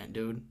government,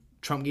 dude.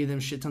 Trump gave them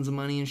shit tons of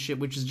money and shit,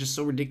 which is just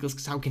so ridiculous,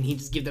 because how can he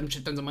just give them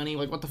shit tons of money?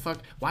 Like, what the fuck?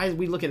 Why do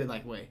we look at it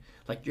like, wait,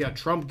 like, yeah,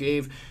 Trump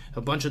gave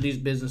a bunch of these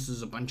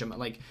businesses a bunch of money.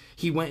 Like,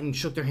 he went and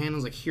shook their hand and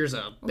was like, here's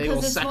a big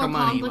old sack of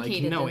money.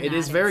 Like, no, it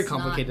is very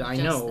complicated, I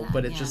know,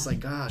 but it's just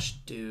like, gosh,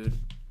 dude.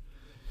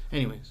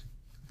 Anyways.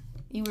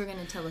 You were going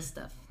to tell us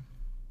stuff.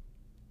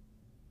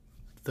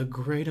 The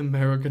great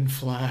American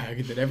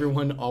flag that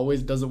everyone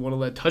always doesn't want to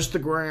let touch the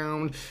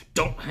ground.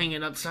 Don't hang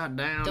it upside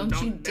down.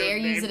 Don't you dare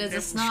use it as a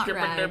snot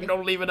rag.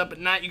 Don't leave it up at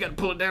night. You got to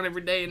pull it down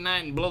every day and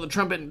night and blow the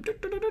trumpet.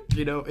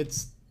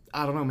 It's,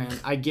 I don't know, man.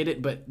 I get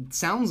it, but it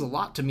sounds a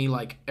lot to me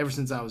like, ever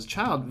since I was a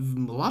child,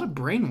 a lot of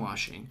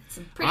brainwashing.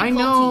 I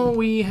know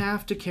we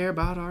have to care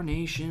about our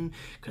nation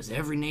because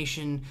every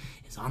nation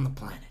is on the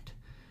planet.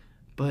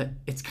 But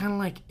it's kind of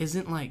like,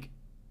 isn't like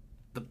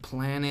the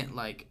planet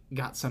like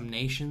got some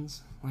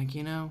nations? Like,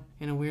 in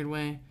a weird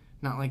way.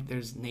 Not like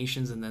there's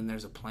nations and then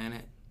there's a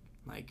planet.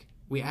 Like,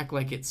 we act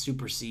like it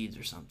supersedes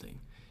or something.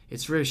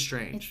 It's very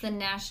strange. It's the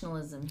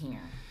nationalism here.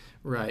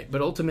 Right.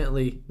 But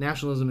ultimately,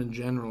 nationalism in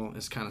general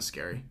is kind of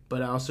scary.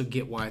 But I also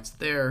get why it's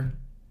there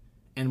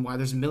and why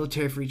there's a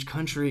military for each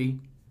country.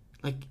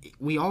 Like,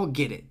 we all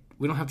get it.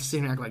 We don't have to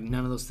sit here and act like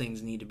none of those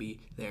things need to be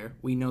there.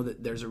 We know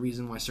that there's a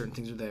reason why certain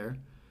things are there.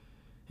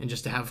 And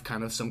just to have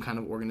kind of some kind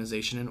of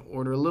organization and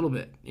order a little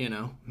bit,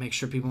 make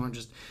sure people aren't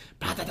just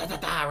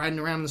riding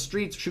around in the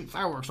streets shooting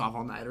fireworks off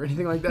all night or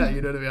anything like that.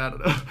 You know what I mean? I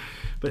don't know.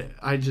 But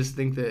I just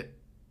think that,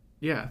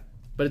 yeah.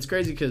 But it's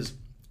crazy because,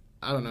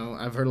 I don't know,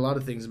 I've heard a lot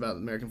of things about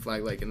the American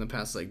flag, like in the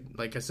past,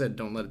 like I said,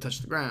 don't let it touch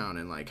the ground.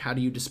 And like, how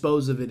do you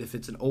dispose of it if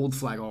it's an old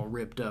flag all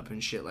ripped up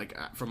and shit? Like,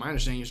 from my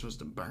understanding, you're supposed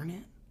to burn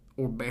it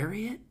or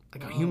bury it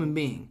like a human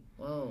being.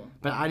 Whoa.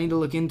 But I need to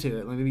look into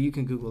it. Like, maybe you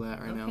can Google that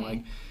right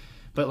now.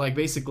 But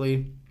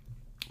basically,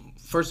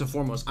 first and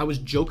foremost, I was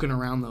joking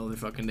around the other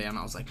fucking day, and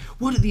I was like,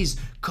 what do these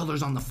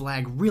colors on the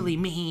flag really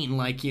mean?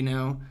 Like,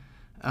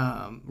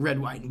 red,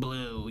 white, and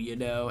blue,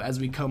 as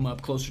we come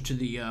up closer to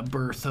the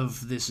birth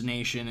of this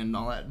nation and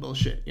all that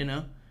bullshit,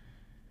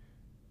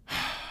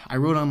 I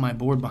wrote on my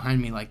board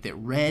behind me, like, that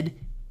red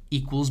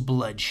equals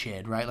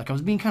bloodshed, right? Like, I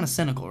was being kind of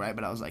cynical, right?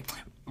 But I was like,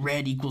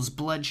 red equals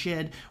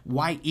bloodshed,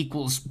 white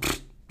equals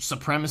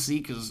supremacy,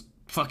 because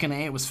fucking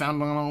A, it was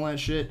founded on all that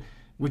shit,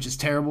 which is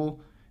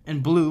terrible,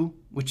 and blue,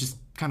 which is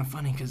kind of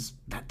funny because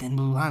that thin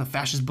blue line, the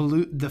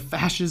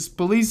fascist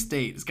police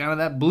state is kind of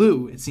that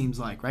blue, it seems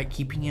like, right?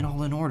 Keeping it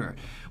all in order.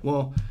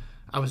 Well,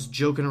 I was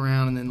joking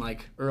around, and then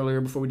like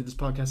earlier before we did this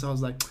podcast, I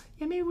was like,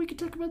 yeah, maybe we could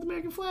talk about the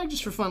American flag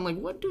just for fun. Like,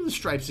 what do the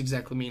stripes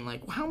exactly mean?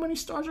 Like, how many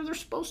stars are there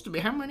supposed to be?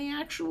 How many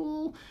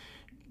actual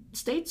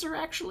states are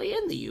actually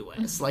in the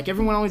U.S.? Like,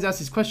 everyone always asks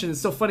these questions.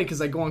 It's so funny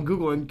because I go on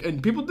Google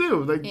and people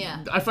do. Like,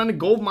 yeah. I find a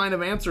gold mine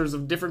of answers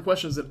of different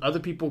questions that other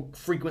people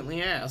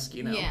frequently ask,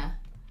 Yeah.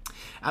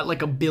 At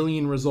like 1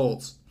 billion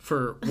results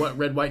for what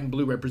red, white, and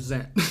blue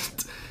represent.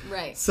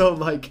 Right. So,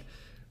 like,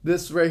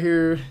 this right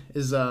here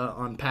is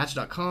on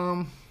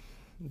patch.com.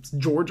 it's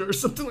Georgia or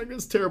something like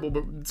this. Terrible.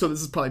 But so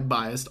this is probably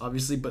biased,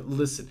 obviously. But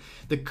listen,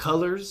 the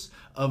colors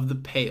of the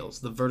pales,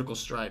 the vertical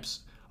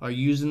stripes, are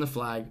used in the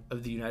flag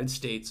of the United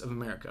States of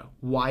America.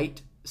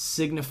 White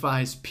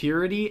signifies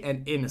purity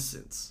and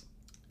innocence.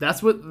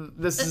 That's what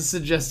this is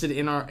suggested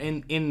in our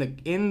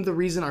in the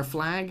reason our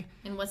flag.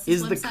 And what's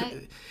this is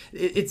website?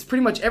 It's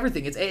pretty much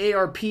everything. It's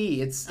AARP.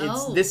 It's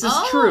this is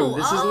true.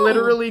 This is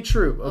literally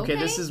true. Okay,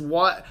 this is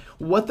what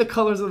the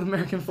colors of the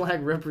American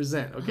flag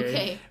represent.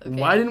 Okay?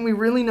 Why didn't we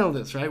really know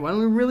this, right? Why don't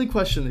we really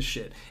question this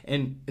shit?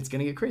 And it's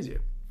gonna get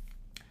crazier.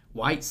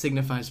 White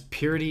signifies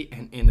purity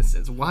and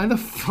innocence. Why the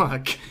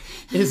fuck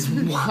is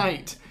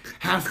white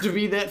have to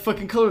be that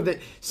fucking color that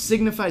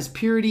signifies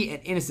purity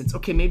and innocence?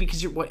 Okay, maybe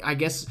because you're, I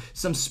guess,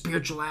 some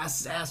spiritual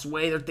ass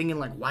way they're thinking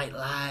like white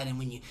light, and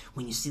when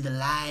you see the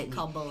light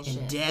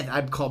and death,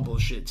 I'd call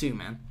bullshit too,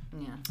 man.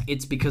 Yeah.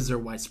 It's because they're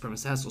white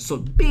supremacist assholes. So,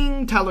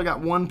 bing, Tyler got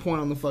 1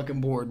 point on the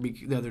fucking board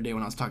the other day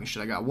when I was talking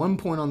shit. I got 1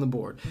 point on the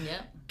board.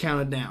 Yep.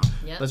 Count it down.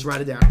 Yep. Let's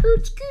write it down.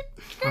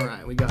 All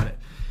right, we got it.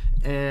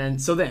 And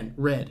so then,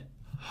 red.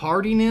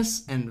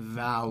 Hardiness and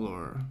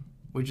valor,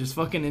 which is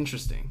fucking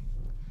interesting.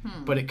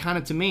 But it kind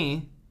of, to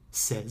me,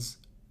 says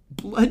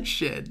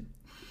bloodshed.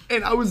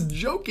 And I was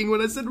joking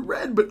when I said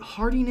red, but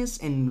hardiness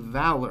and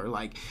valor,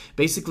 like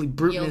basically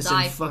bruteness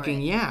and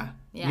fucking, yeah.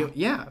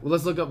 Well,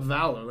 let's look up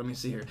valor. Let me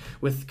see here.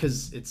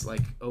 Because it's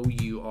like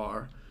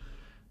O-U-R,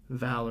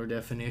 valor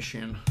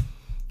definition.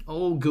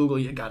 Oh, Google,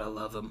 you gotta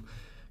love them.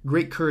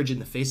 Great courage in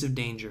the face of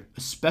danger,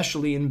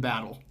 especially in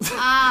battle.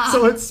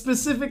 So it's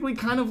specifically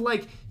kind of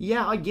like,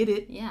 yeah, I get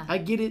it. Yeah. I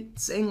get it.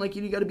 Saying like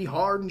you got to be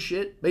hard and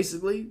shit,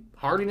 basically.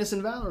 Hardiness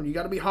and valor. You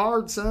got to be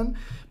hard, son.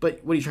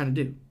 But what are you trying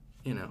to do?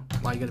 You know,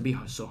 why you got to be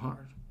so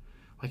hard?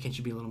 Why can't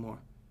you be a little more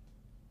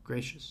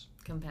gracious?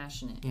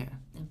 Compassionate. Yeah.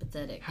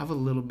 Empathetic. Have a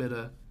little bit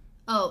of...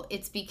 Oh,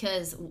 it's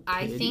because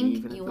I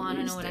think, you want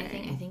to know what I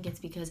think? I think it's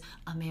because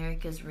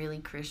America's really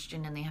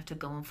Christian and they have to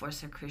go and force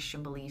their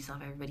Christian beliefs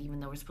off everybody, even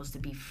though we're supposed to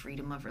be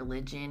freedom of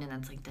religion, and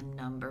that's like the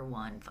number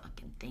one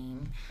fucking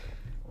thing.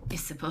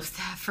 Is supposed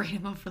to have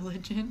freedom of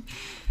religion.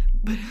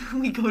 But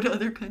we go to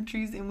other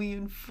countries and we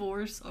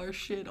enforce our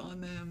shit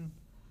on them.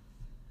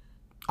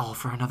 All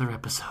for another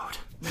episode.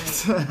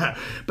 Right.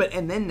 But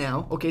and then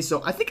now, okay,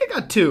 so I think I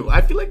got 2.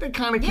 I feel like that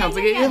kind of counts.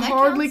 It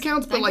hardly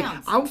counts, but like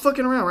counts. I'm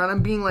fucking around, right?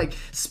 I'm being like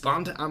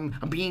I'm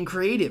being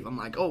creative. I'm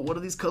like, oh, what do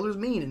these colors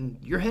mean in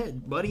your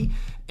head, buddy?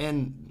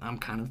 And I'm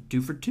kind of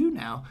 2 for 2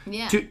 now.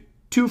 Yeah.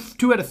 Two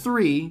out of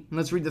 3.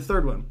 Let's read the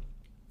third one.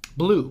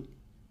 Blue,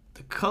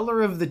 the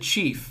color of the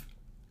chief.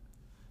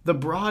 The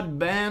broad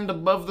band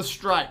above the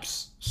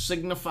stripes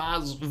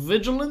signifies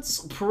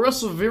vigilance,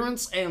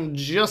 perseverance, and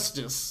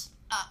justice.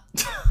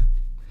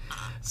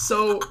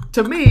 So,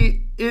 to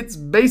me, it's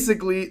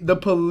basically the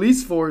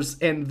police force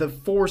and the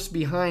force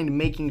behind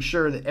making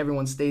sure that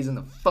everyone stays in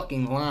the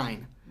fucking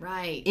line.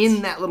 Right.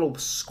 In that little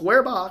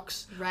square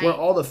box where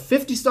all the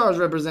 50 stars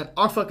represent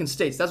our fucking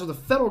states. That's what the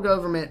federal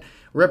government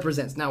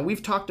represents. Now,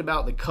 we've talked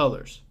about the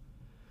colors.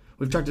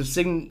 We've talked of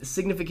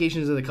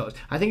significations of the colors.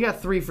 I think I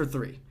got 3 for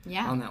 3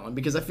 on that one.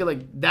 Because I feel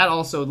like that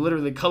also,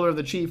 literally, the color of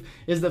the chief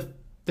is the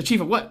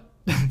chief of what?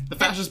 The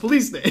fascist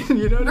police state.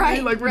 You know what I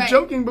mean? Like, we're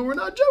joking, but we're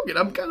not joking.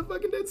 I'm kind of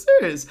fucking dead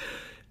serious.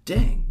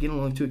 Dang, getting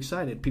a little too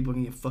excited. People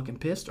can get fucking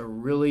pissed or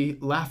really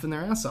laughing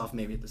their ass off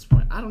maybe at this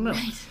point. I don't know.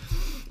 Right.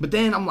 But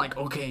then I'm like,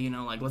 okay, you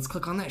know, like, let's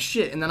click on that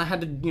shit. And then I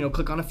had to, you know,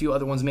 click on a few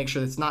other ones, make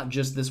sure it's not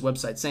just this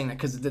website saying that,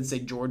 because it did say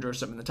Georgia or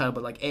something in the title,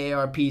 but like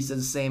AARP says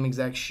the same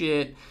exact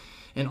shit.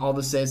 And all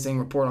this says saying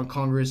report on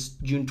Congress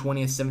June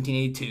 20th,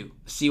 1782.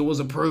 The seal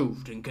was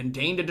approved and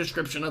contained a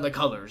description of the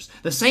colors,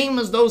 the same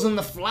as those in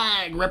the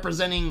flag,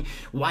 representing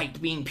white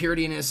being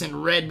purity and innocence,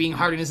 red being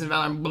hardiness and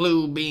valor, and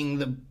blue being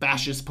the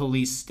fascist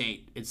police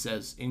state. It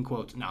says, in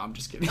quotes. No, I'm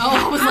just kidding. Oh,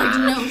 I was like,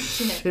 no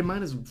shit. It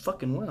might as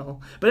fucking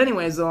well. But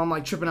anyways, though, I'm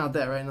like tripping out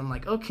that, right? And I'm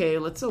like, okay,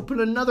 let's open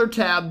another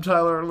tab,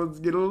 Tyler. Let's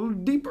get a little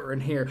deeper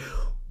in here.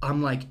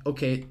 I'm like,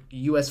 okay,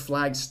 U.S.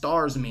 flag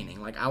stars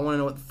meaning. Like, I want to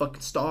know what the fucking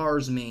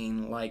stars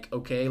mean. Like,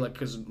 okay, like,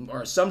 because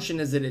our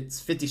assumption is that it's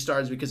 50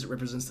 stars because it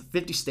represents the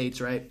 50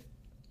 states, right?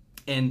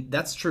 And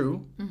that's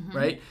true,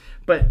 right?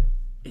 But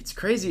it's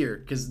crazier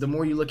because the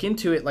more you look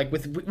into it, like,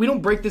 we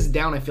don't break this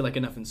down, I feel like,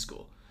 enough in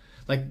school.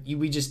 Like,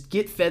 we just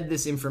get fed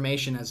this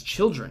information as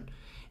children.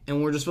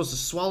 And we're just supposed to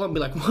swallow it and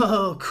be like,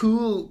 whoa,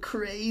 cool,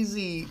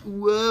 crazy,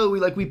 whoa.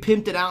 We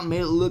pimped it out and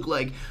made it look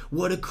like,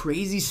 what a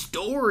crazy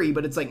story.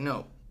 But it's like,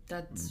 no.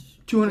 That's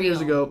 200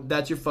 years ago,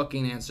 that's your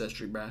fucking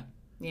ancestry, bruh.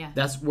 Yeah.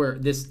 That's where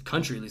this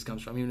country at least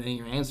comes from, even in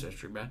your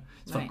ancestry, bruh.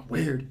 It's fucking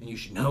weird, and you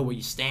should know where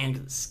you stand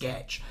because it's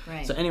sketch.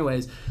 Right. So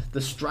anyways,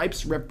 the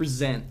stripes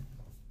represent...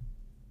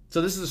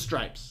 So this is the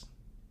stripes.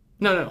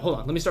 No, hold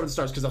on. Let me start with the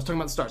stars, because I was talking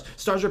about the stars.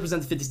 Stars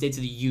represent the 50 states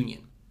of the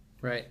Union,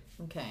 right?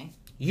 Okay.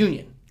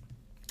 Union.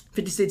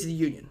 50 states of the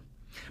Union.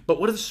 But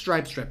what do the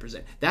stripes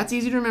represent? That's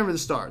easy to remember, the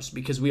stars,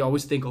 because we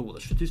always think, oh, well,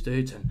 there's 50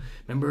 states, and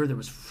remember there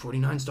was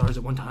 49 stars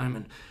at one time,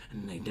 and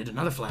they did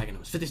another flag, and it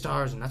was 50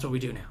 stars, and that's what we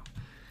do now.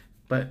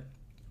 But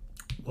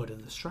what do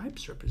the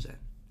stripes represent?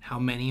 How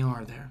many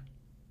are there?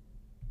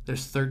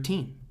 There's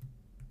 13.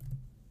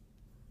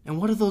 And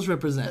what do those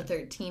represent? The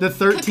 13. The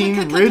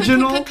 13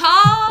 original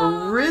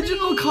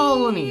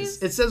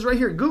colonies. It says right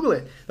here, Google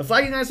it. The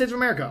flag of the United States of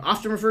America,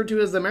 often referred to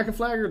as the American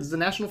flag or the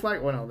national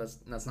flag. Well, no,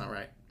 that's not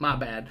right. My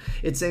bad.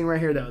 It's saying right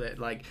here, though, that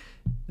like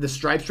the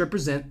stripes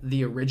represent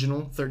the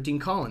original 13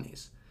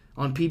 colonies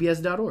on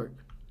pbs.org.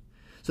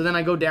 So then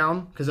I go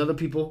down, because other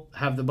people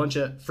have the bunch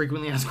of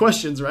frequently asked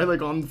questions, right?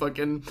 Like on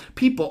fucking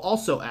people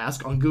also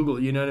ask on Google,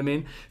 you know what I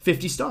mean?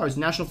 50 stars.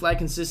 National flag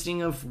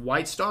consisting of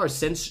white stars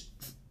since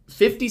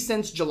 50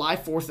 since July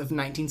 4th of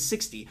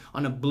 1960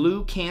 on a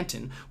blue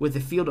canton with a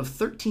field of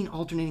 13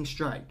 alternating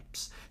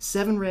stripes,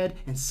 7 red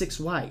and 6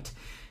 white.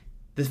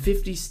 The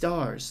 50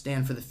 stars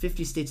stand for the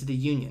 50 states of the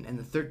Union, and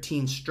the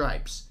 13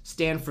 stripes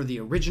stand for the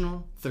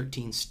original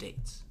 13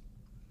 states.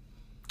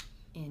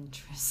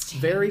 Interesting.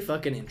 Very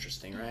fucking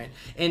interesting, right?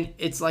 And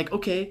it's like,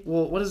 okay,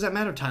 well, what does that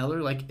matter,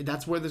 Tyler? Like,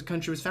 that's where this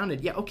country was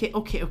founded. Yeah, okay.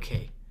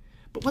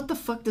 But what the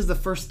fuck does the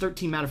first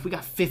 13 matter if we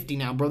got 50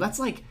 now, bro? That's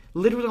like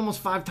literally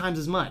almost 5 times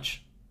as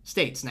much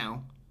states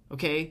now,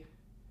 okay?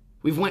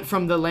 We've went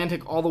from the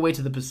Atlantic all the way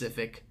to the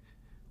Pacific.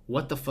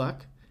 What the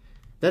fuck?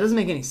 That doesn't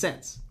make any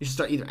sense. You should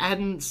start either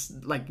adding,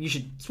 like, you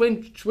should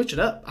switch it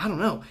up. I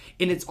don't know.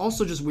 And it's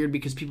also just weird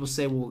because people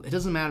say, well, it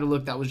doesn't matter.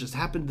 Look, that was just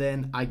happened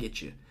then. I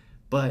get you.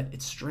 But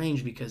it's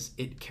strange because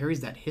it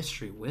carries that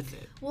history with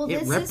it. Well,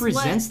 it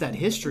represents that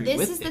history with it.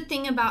 This is the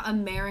thing about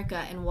America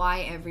and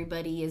why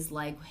everybody is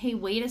like, hey,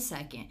 wait a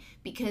second.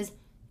 Because,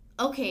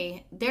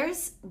 okay,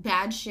 there's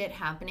bad shit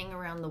happening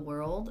around the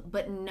world,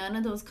 but none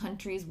of those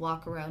countries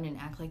walk around and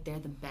act like they're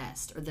the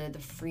best or they're the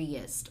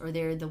freest or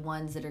they're the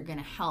ones that are going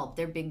to help.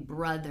 They're big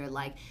brother.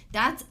 Like,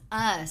 that's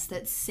us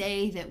that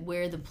say that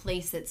we're the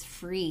place that's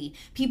free.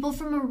 People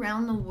from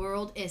around the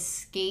world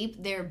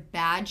escape their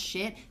bad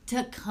shit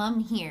to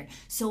come here.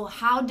 So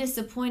how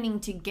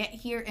disappointing to get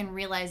here and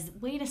realize,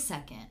 wait a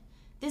second,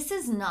 this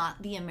is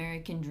not the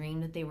American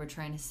dream that they were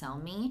trying to sell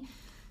me.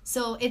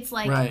 So it's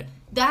like, right.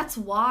 That's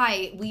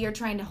why we are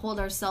trying to hold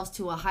ourselves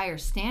to a higher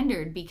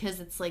standard, because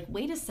it's like,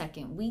 wait a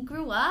second, we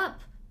grew up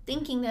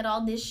thinking that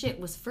all this shit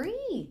was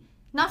free.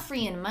 Not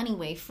free in a money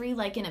way, free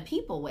like in a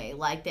people way,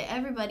 like that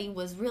everybody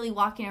was really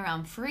walking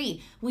around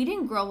free. We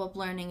didn't grow up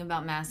learning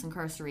about mass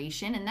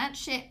incarceration, and that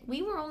shit,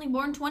 we were only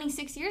born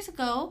 26 years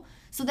ago.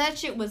 So that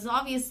shit was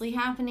obviously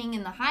happening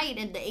in the height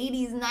in the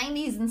 80s,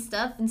 90s and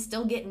stuff, and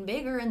still getting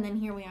bigger, and then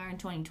here we are in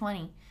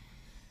 2020.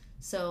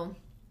 So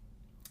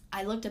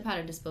I looked up how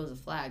to dispose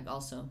of flag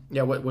also.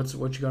 Yeah, what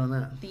you got on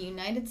that? The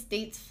United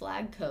States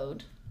Flag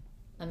Code,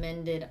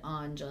 amended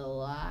on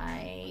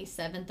July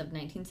 7th of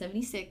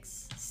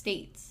 1976,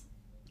 states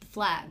the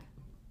flag,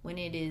 when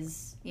it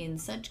is in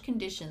such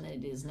condition that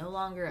it is no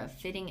longer a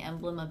fitting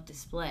emblem of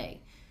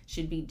display,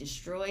 should be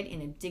destroyed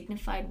in a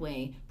dignified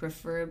way,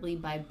 preferably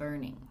by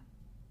burning.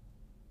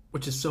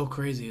 Which is so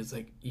crazy. It's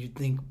like, you'd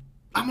think,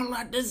 I'm gonna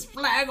light this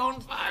flag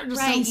on fire.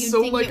 Just right, sounds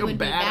so like a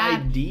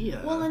bad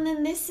idea. Well, and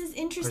then this is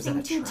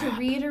interesting too, to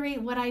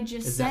reiterate what I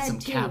just said. Is that some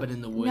cabin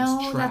in the woods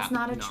trap? No, that's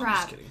not a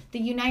trap. The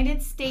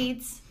United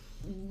States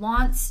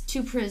wants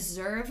to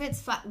preserve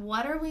its flag.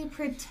 What are we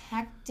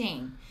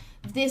protecting?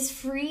 This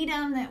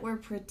freedom that we're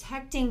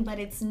protecting, but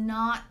it's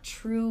not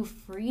true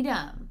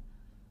freedom.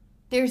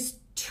 There's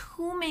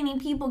too many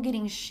people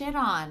getting shit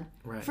on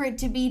for it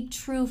to be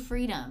true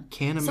freedom.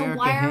 Can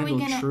America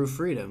handle true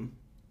freedom?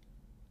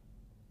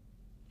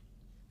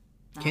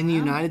 Can the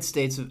United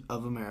States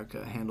of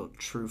America handle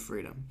true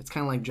freedom? It's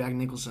kind of like Jack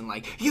Nicholson,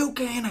 like, you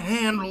can't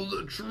handle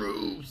the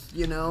truth,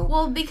 you know?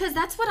 Well, because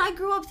that's what I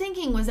grew up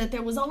thinking, was that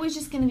there was always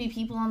just going to be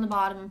people on the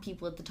bottom and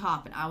people at the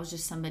top, and I was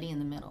just somebody in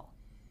the middle.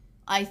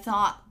 I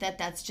thought that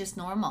that's just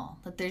normal,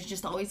 that there's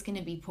just always going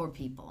to be poor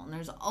people, and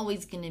there's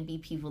always going to be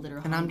people that are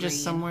hungry and I'm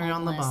just somewhere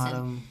on the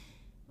bottom.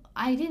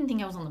 I didn't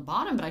think I was on the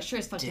bottom, but I sure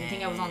as fuck didn't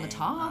think I was on the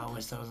top. I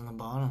always thought I was on the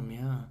bottom,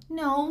 yeah.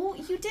 No,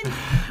 you didn't.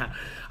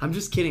 I'm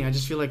just kidding. I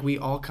just feel like we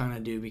all kind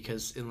of do,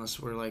 because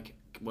unless we're, like,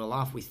 well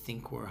off, we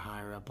think we're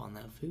higher up on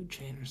that food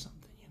chain or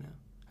something, you know?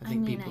 I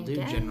think people do,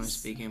 generally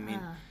speaking. I mean,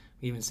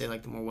 we even say,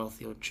 like, the more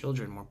wealthy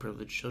children, more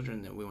privileged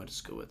children that we went to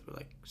school with were,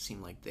 like,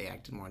 seemed like they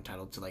acted more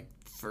entitled to, like,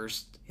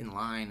 first in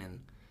line and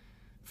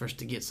first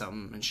to get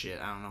something and shit.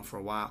 I don't know, for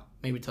a while.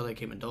 Maybe till they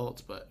became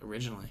adults, but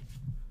originally.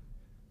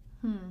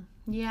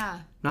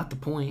 Yeah. Not the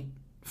point.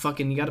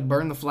 Fucking, you gotta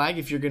burn the flag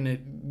if you're gonna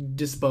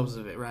dispose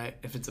of it, right?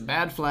 If it's a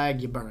bad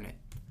flag, you burn it.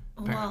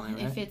 Well, right?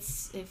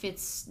 if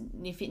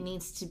it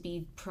needs to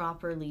be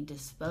properly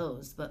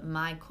disposed. But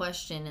my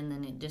question, and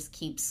then it just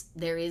keeps,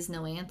 there is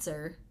no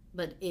answer,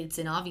 but it's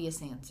an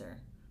obvious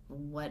answer.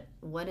 What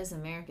does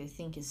America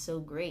think is so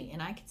great?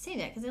 And I can say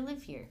that because I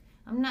live here.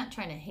 I'm not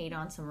trying to hate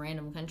on some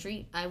random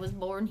country. I was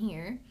born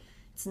here.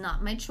 It's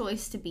not my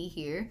choice to be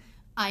here.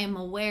 I am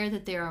aware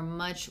that there are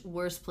much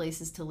worse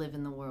places to live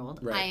in the world.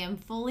 Right. I am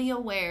fully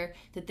aware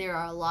that there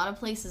are a lot of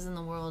places in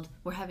the world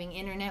where having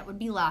internet would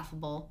be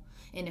laughable.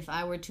 And if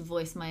I were to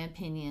voice my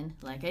opinion,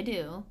 like I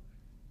do,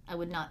 I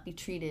would not be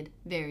treated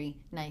very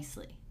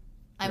nicely.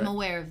 I'm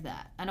aware of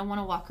that. I don't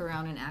want to walk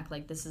around and act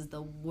like this is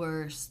the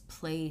worst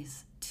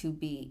place to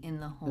be in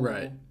the whole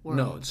Right. world.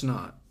 No, it's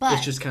not. But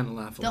it's just kind of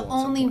laughable. The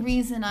only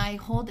reason I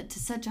hold it to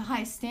such a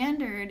high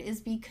standard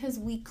is because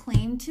we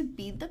claim to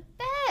be the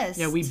best.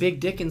 Yeah, we big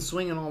dick and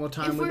swinging all the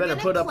time. If We better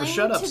put up or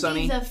shut up,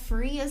 Sonny. Be the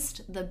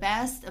freest, the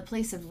best, a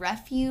place of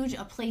refuge,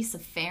 a place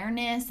of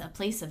fairness, a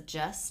place of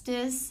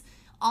justice.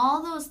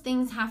 All those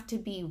things have to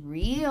be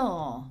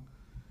real.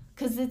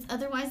 Because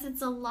otherwise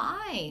it's a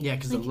lie. Yeah,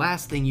 because the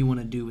last thing you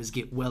want to do is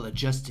get well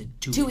adjusted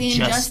to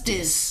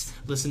injustice.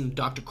 Listen to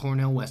Dr.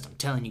 Cornel West. I'm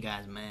telling you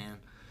guys, man.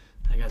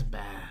 That guy's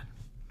bad.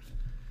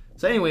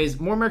 So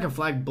anyways, more American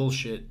flag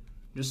bullshit.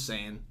 Just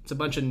saying. It's a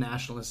bunch of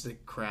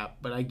nationalistic crap,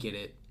 but I get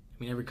it.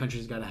 I mean, every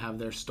country's got to have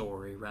their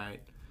story, right?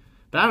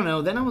 But I don't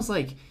know. Then I was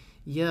like,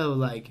 yo,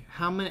 like,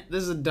 how many...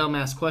 This is a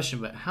dumbass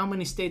question, but how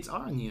many states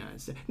are in the United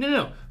States?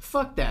 No.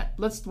 Fuck that.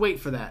 Let's wait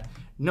for that.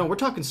 No, we're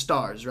talking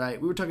stars, right?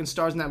 We were talking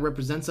stars and that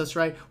represents us,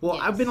 right? Well,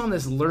 yes. I've been on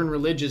this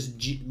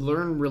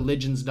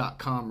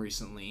learnreligions.com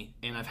recently,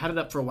 and I've had it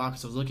up for a while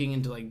because I was looking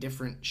into, like,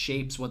 different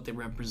shapes, what they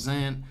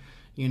represent,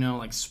 you know,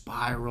 like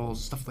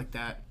spirals, stuff like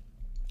that.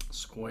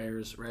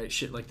 Squares, right?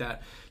 Shit like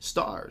that.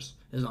 Stars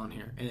is on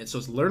here. And so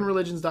it's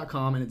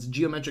learnreligions.com, and it's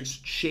geometric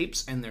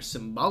shapes and their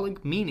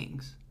symbolic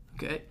meanings,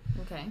 okay?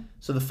 Okay.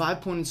 So the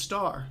 5-pointed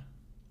star,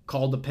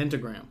 called the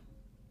pentagram,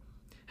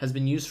 has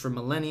been used for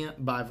millennia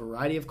by a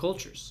variety of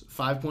cultures.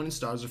 5-pointed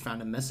stars are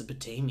found in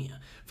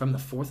Mesopotamia from the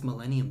 4th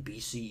millennium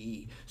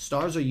BCE.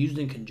 Stars are used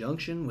in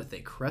conjunction with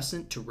a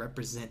crescent to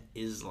represent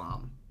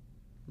Islam.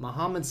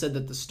 Muhammad said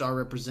that the star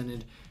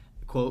represented,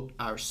 quote,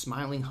 our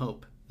smiling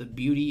hope, the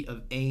beauty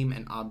of aim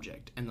and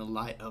object, and the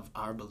light of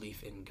our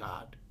belief in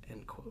God,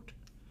 end quote.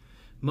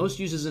 Most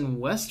uses in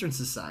Western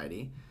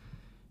society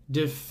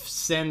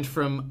descend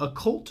from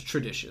occult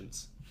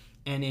traditions,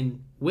 and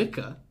in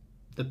Wicca,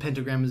 the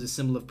pentagram is a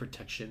symbol of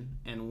protection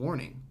and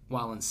warning,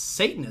 while in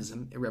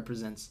Satanism, it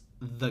represents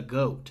the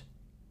goat.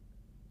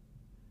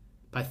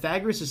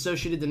 Pythagoras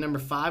associated the number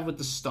 5 with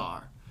the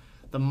star.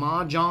 The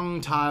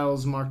Mahjong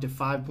tiles marked a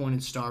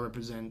 5-pointed star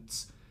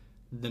represents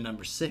the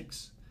number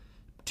 6.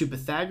 To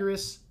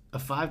Pythagoras, a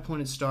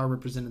 5-pointed star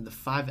represented the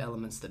 5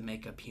 elements that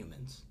make up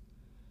humans: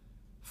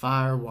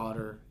 fire,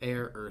 water,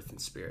 air, earth, and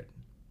spirit.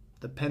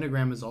 The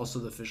pentagram is also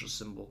the official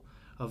symbol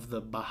of the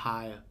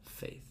Baha'i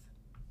faith.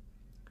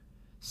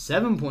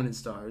 7-pointed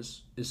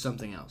stars is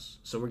something else.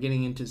 So we're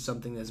getting into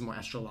something that's more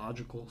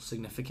astrological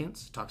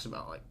significance. It talks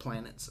about like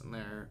planets and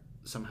their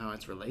somehow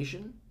its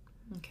relation.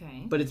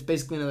 Okay. But it's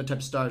basically another type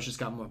of star. It's just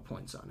got more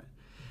points on it.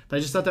 But I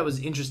just thought that was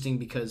interesting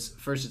because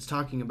first it's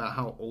talking about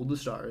how old the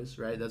star is,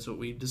 right? That's what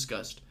we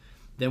discussed.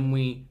 Then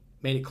we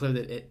made it clear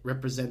that it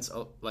represents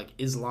like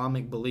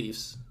Islamic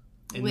beliefs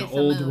in the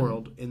old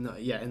world, in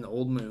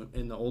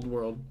the old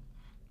world.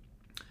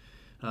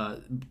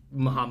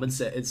 Muhammad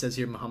said, it says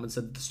here, Muhammad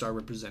said that the star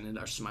represented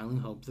our smiling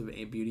hope,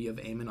 the beauty of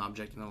aim and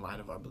object, and the light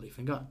of our belief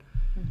in God.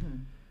 Mm-hmm.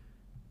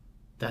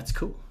 That's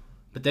cool.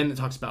 But then it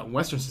talks about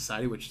Western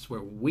society, which is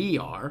where we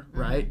are,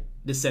 right?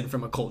 Descend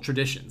from occult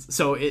traditions.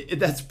 So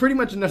that's pretty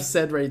much enough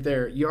said right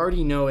there. You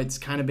already know it's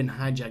kind of been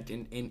hijacked,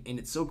 and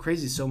it's so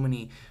crazy. So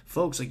many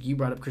folks, like you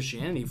brought up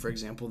Christianity, for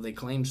example, they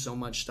claim so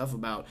much stuff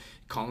about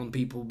calling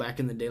people back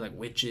in the day like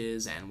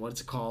witches and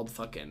what's it called?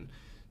 Fucking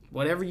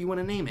whatever you want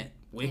to name it.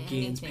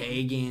 Wiccans,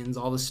 pagans,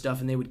 all this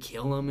stuff, and they would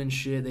kill them and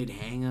shit. They'd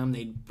hang them,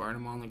 they'd burn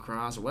them on the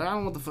cross. Well, I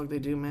don't know what the fuck they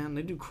do, man.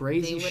 They do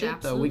crazy shit,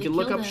 though. We could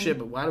look up shit,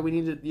 but why do we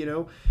need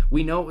to,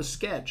 we know it was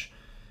sketch.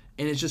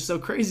 And it's just so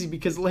crazy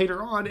because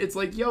later on, it's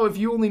like, yo, if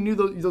you only knew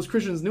those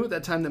Christians knew at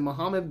that time that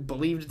Muhammad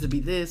believed it to be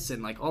this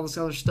and like all this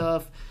other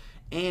stuff,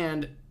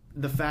 and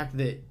the fact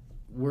that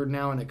we're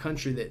now in a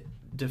country that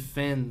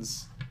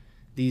defends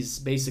these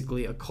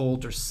basically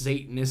occult or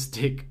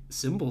satanistic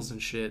symbols and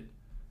shit,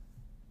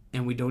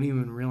 and we don't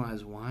even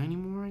realize why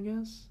anymore, I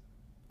guess.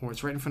 Or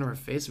it's right in front of our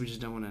face, we just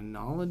don't want to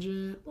acknowledge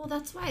it. Well,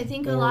 that's why I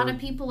think a lot of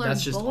people are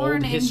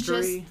born and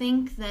just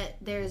think that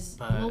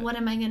well, what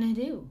am I going to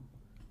do?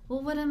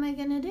 Well, what am I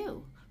going to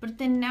do? But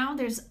then now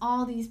there's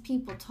all these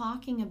people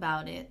talking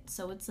about it,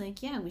 so it's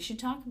like, yeah, we should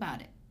talk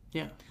about it.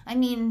 Yeah. I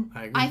mean,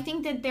 I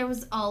think that there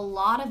was a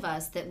lot of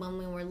us that when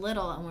we were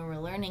little and we were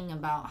learning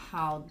about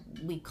how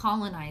we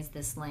colonized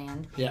this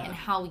land and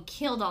how we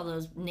killed all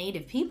those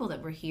native people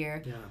that were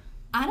here,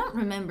 I don't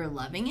remember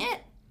loving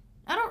it.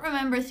 I don't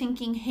remember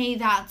thinking, hey,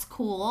 that's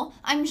cool.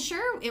 I'm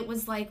sure it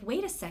was like,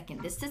 wait a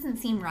second, this doesn't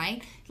seem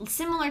right.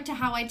 Similar to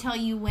how I tell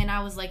you when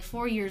I was like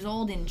 4 years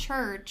old in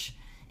church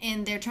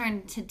and they're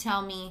trying to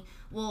tell me,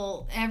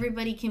 well,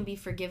 everybody can be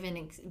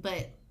forgiven,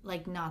 but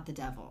like not the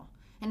devil.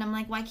 And I'm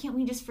like, why can't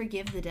we just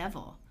forgive the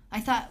devil?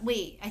 I thought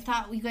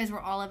you guys were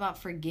all about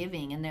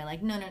forgiving. And they're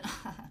like, no.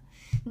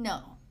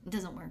 No. It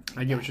doesn't work.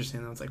 I get what you're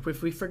saying. Though. It's like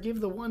if we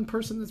forgive the one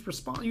person that's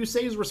you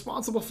say is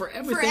responsible for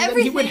everything, then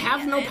he would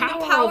have no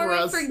power over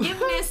us.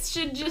 Forgiveness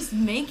should just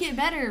make it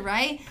better,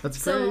 right?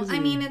 That's crazy. So I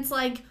mean, it's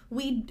like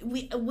we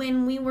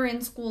when we were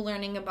in school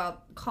learning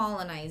about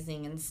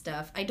colonizing and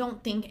stuff. I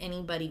don't think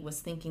anybody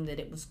was thinking that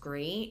it was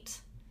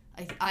great.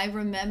 I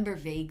remember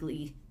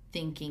vaguely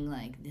thinking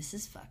like, this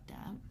is fucked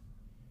up.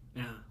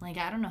 Yeah. Like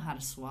I don't know how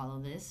to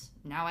swallow this.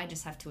 Now I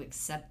just have to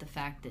accept the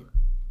fact that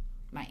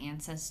my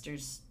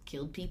ancestors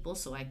killed people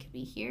so I could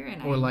be here,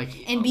 and or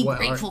be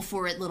grateful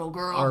for it, little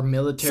girl. Our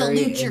military,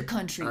 salute your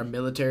country. Our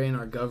military and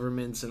our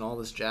governments and all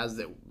this jazz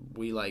that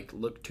we like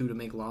look to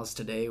make laws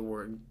today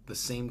were the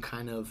same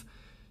kind of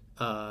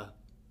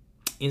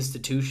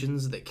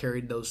institutions that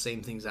carried those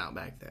same things out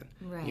back then.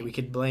 Right. We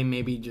could blame,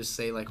 maybe just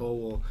say like, oh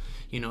well,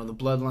 you know, the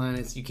bloodline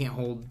is, you can't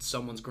hold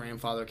someone's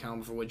grandfather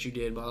accountable for what you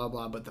did, blah blah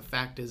blah. But the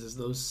fact is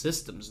those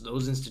systems,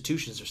 those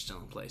institutions are still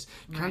in place.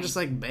 Kind of just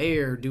like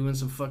Bayer doing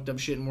some fucked up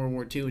shit in World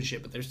War II and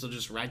shit, but they're still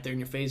just right there in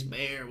your face.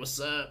 Bayer, what's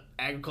up?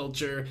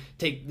 Agriculture,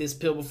 take this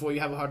pill before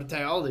you have a heart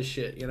attack. All this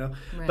shit, you know.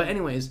 Right. But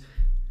anyways,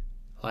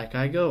 like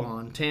I go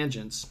on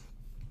tangents.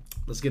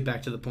 Let's get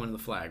back to the point of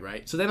the flag,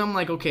 right? So then I'm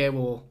like, okay,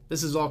 well,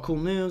 this is all cool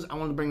news. I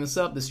wanted to bring this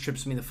up. This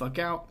trips me the fuck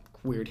out.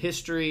 Weird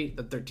history.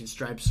 The 13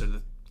 Stripes are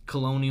the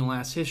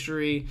colonial-ass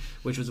history,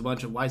 which was a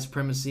bunch of white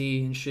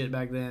supremacy and shit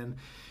back then.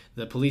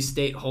 The police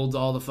state holds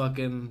all the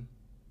fucking...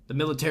 The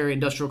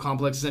military-industrial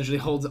complex essentially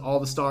holds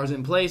all the stars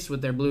in place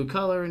with their blue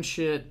color and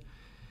shit.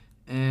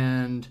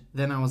 And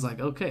then I was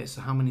like, okay, so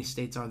how many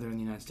states are there in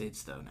the United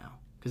States, though, now?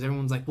 Because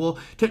everyone's like, well,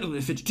 technically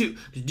it's 52.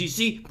 Because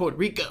D.C., Puerto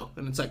Rico.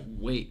 And it's like,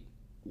 wait,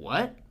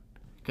 what?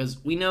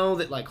 Because we know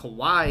that, like,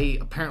 Hawaii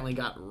apparently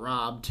got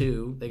robbed,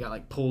 too. They got,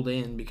 like, pulled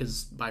in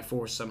because by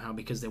force somehow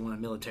because they want a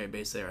military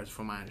base there,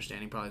 from my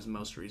understanding. Probably is the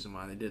most reason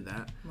why they did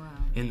that. Wow.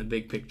 In the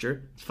big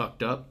picture. It's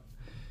fucked up.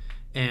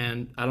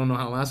 And I don't know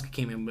how Alaska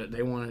came in, but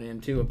they wanted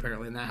in, too,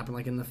 apparently. And that happened,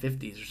 like, in the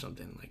 50s or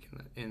something. Like,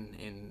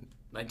 in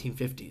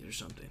 1950s or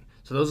something.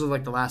 So those are,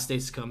 like, the last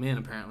states to come in,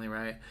 apparently,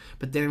 right?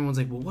 But then everyone's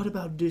like, well, what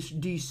about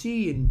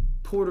D.C. and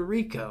Puerto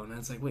Rico? And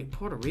it's like, wait,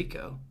 Puerto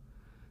Rico?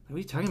 What are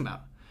you talking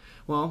about?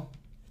 Well...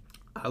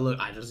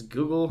 I just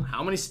Google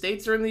how many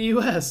states are in the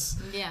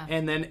U.S. Yeah.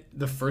 And then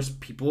the first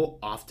people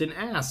often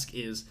ask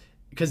is,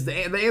 because the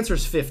answer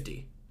is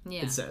 50.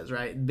 Yeah. It says,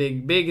 right?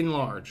 Big and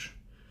large.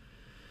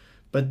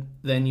 But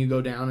then you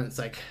go down and it's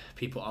like,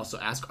 people also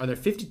ask, are there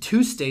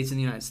 52 states in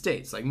the United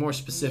States? Like, more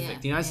specific. Yeah,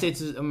 the United States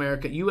is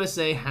America.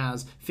 USA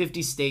has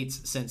 50 states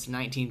since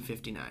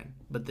 1959.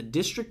 But the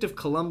District of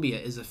Columbia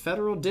is a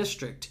federal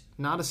district,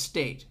 not a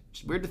state.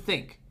 It's weird to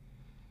think.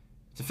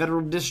 It's a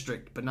federal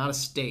district, but not a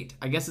state.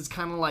 I guess it's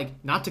kind of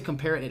like, not to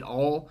compare it at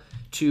all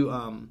to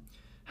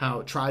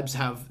how tribes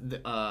have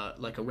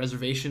like a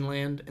reservation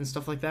land and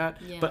stuff like that.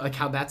 Yeah. But like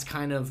how that's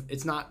kind of,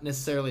 it's not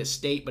necessarily a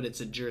state, but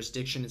it's a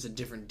jurisdiction. It's a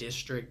different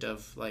district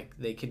of, like,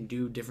 they can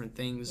do different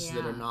things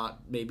that are not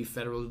maybe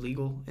federally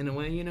legal in a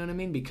way, you know what I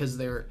mean? Because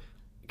they're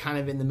kind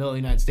of in the middle of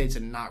the United States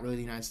and not really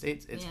the United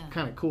States. It's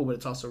kind of cool, but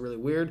it's also really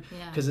weird.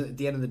 Because at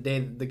the end of the day,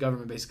 the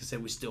government basically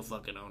said we still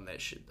fucking own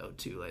that shit, though,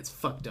 too. Like, it's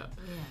fucked up.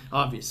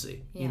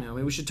 Obviously. You know, I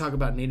mean, we should talk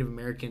about Native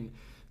American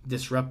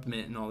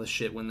disruptment and all this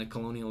shit when the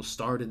colonials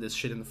started this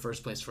shit in the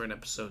first place for an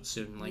episode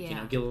soon. Like, you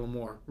know, get a little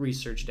more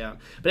research down.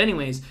 But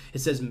anyways, it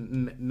says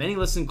many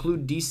lists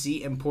include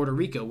D.C. and Puerto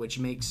Rico, which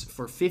makes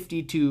for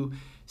 52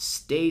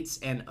 states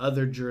and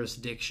other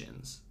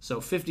jurisdictions.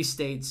 So 50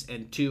 states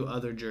and 2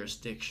 other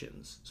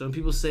jurisdictions. So when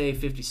people say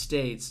 50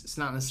 states, it's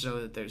not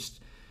necessarily that there's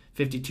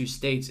 52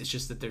 states, it's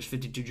just that there's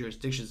 52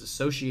 jurisdictions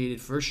associated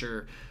for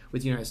sure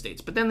with the United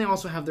States. But then they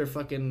also have their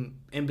fucking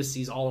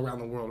embassies all around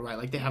the world, right?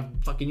 Like, they have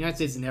fucking United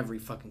States in every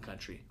fucking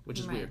country, which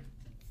is weird.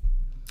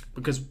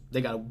 Because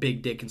they got a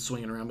big dick and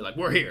swinging around, be like,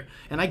 we're here.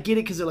 And I get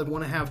it because they like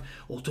want to have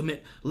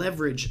ultimate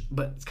leverage,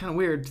 but it's kind of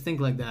weird to think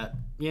like that,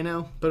 you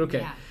know? But okay.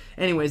 Yeah.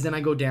 Anyways, then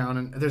I go down,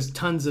 and there's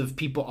tons of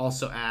people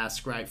also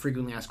ask, right,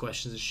 frequently asked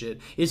questions and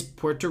shit. Is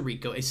Puerto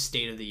Rico a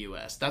state of the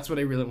U.S.? That's what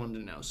I really wanted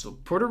to know. So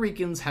Puerto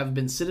Ricans have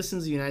been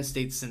citizens of the United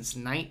States since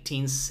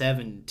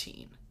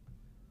 1917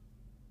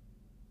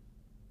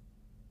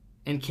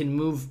 and can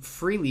move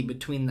freely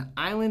between the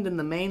island and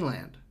the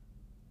mainland.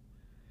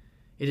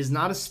 It is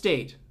not a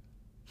state.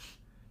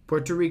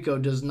 Puerto Rico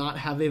does not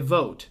have a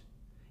vote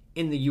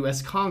in the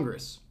U.S.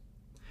 Congress,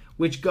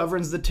 which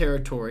governs the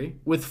territory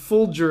with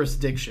full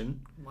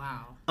jurisdiction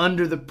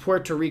under the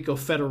Puerto Rico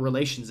Federal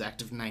Relations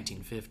Act of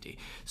 1950.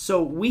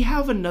 So we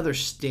have another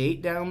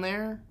state down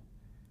there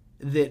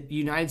that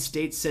United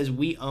States says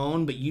we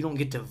own, but you don't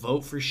get to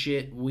vote for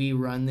shit. We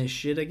run this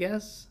shit, I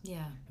guess.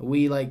 Yeah.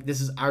 We, like, this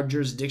is our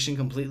jurisdiction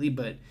completely,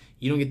 but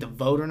you don't get to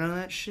vote or none of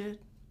that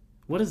shit?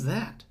 What is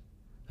that?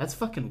 That's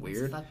fucking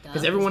weird.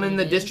 Because everyone in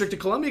the District of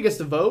Columbia gets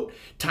to vote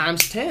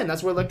times 10.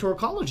 That's where Electoral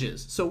College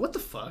is. So what the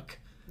fuck?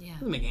 Yeah.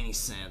 Doesn't make any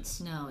sense.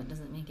 No, it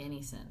doesn't make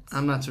any sense.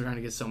 I'm not trying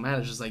to get so mad.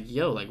 It's just like,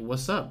 yo, like,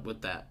 what's up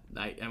with that?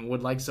 I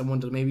would like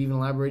someone to maybe even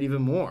elaborate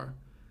even more.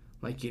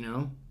 Like, you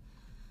know?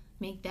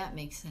 Make that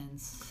make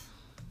sense.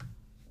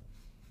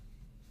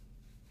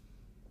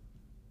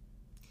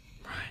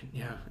 Right,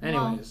 yeah.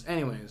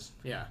 Anyways,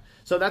 yeah.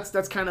 So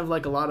that's kind of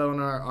like a lot on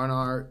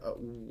our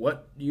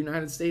what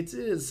United States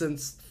is,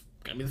 since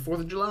gonna be the 4th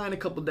of July in a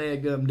couple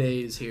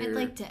days here. I'd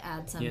like to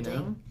add something. You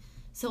know?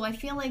 So I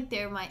feel like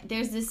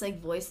there's this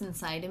like voice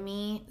inside of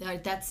me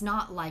that's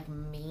not like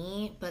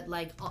me, but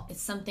like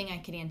it's something I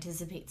could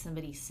anticipate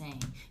somebody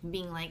saying,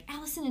 being like,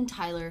 Allison and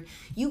Tyler,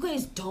 you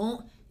guys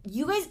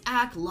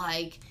act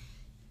like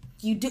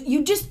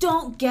you just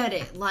don't get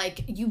it.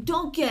 Like, you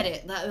don't get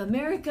it. That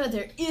America,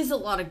 there is a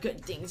lot of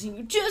good things, and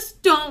you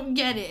just don't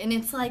get it. And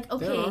it's like,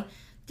 okay,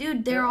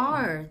 dude, there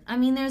are. I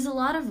mean, there's a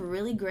lot of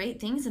really great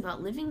things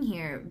about living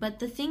here. But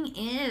the thing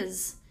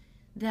is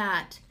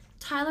that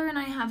Tyler and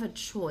I have a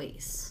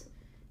choice.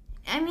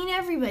 I mean,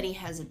 everybody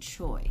has a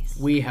choice.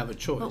 We have a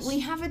choice. But we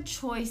have a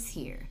choice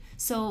here.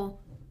 So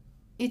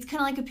it's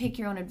kind of like a pick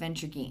your own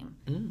adventure game.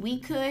 We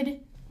could,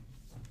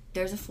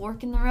 there's a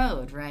fork in the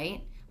road,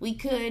 right? We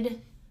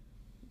could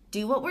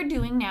do what we're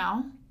doing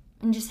now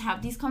and just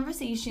have these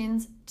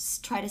conversations,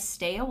 just try to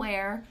stay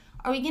aware.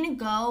 Are we going to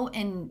go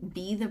and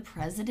be the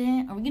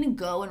president? Are we going to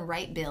go and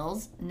write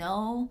bills?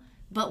 No,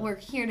 but we're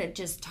here to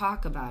just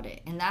talk about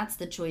it. And that's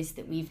the choice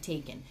that we've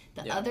taken.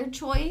 The other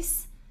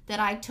choice that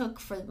I took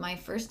for my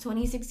first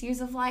 26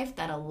 years of life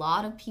that a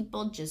lot of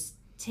people just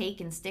take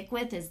and stick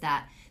with is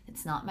that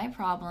it's not my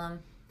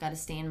problem. Got to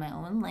stay in my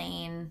own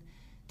lane.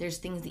 There's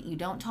things that you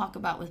don't talk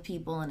about with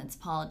people, and it's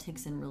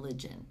politics and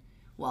religion.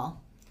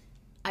 Well,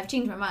 I've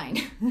changed my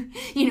mind.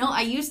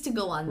 I used to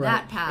go on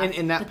that path.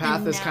 And that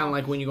path is kind of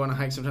like when you go on a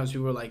hike, sometimes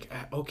people are like,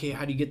 okay,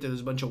 how do you get there?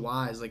 There's a bunch of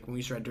Ys. Like when we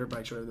used to ride dirt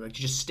bikes or whatever, like,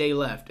 you just stay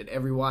left. At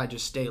every Y,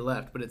 just stay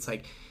left. But it's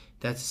like,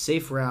 that's a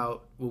safe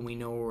route when we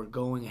know where we're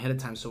going ahead of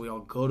time, so we all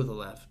go to the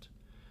left.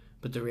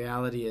 But the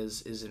reality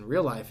is in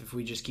real life, if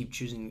we just keep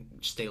choosing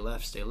stay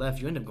left,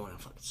 you end up going in a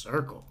fucking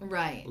circle.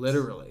 Right.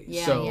 Literally.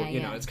 Yeah, so,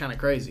 yeah. It's kind of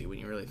crazy when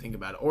you really think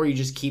about it. Or you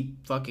just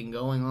keep fucking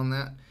going on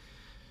that,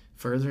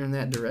 further in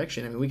that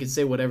direction. I mean, we could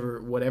say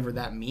whatever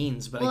that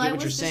means, but I get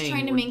what you're saying. I was just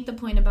trying to make the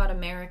point about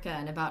America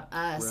and about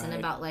us and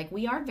about, like,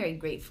 we are very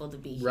grateful to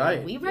be here.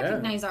 Right. We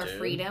recognize our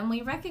freedom.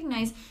 We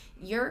recognize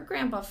your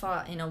grandpa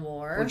fought in a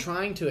war. We're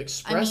trying to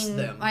express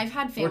them. I've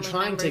had family We're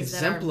trying to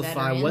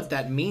exemplify what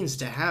that means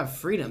to have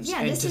freedoms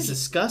and to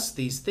discuss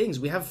these things.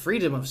 We have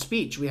freedom of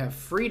speech. We have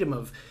freedom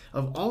of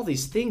all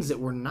these things that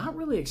we're not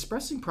really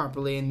expressing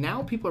properly. And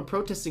now people are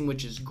protesting,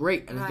 which is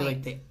great. And I feel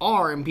like they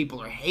are, and people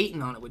are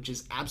hating on it, which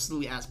is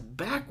absolutely ass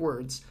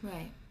backwards.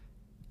 Right.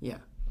 Yeah.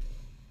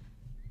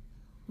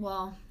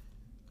 Well,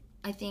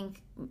 I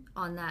think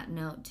on that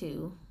note,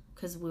 too,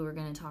 because we were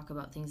going to talk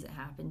about things that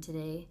happened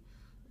today,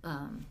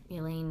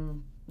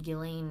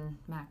 Ghislaine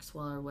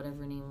Maxwell, or whatever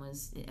her name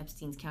was,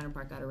 Epstein's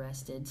counterpart, got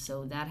arrested,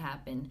 so that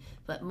happened.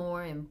 But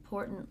more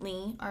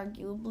importantly,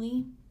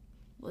 arguably,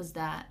 was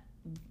that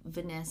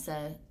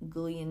Vanessa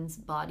Guillen's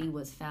body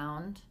was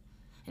found.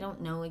 I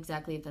don't know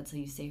exactly if that's how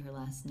you say her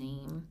last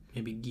name.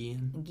 Maybe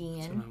Guillen. Guillen.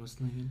 That's what I was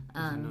thinking.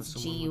 Guillen,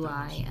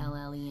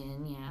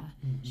 yeah.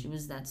 Mm-hmm. She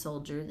was that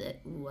soldier that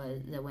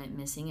went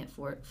missing at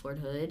Fort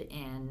Hood,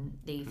 and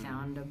they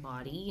found a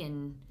body,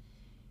 and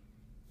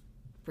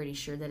pretty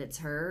sure that it's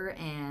her.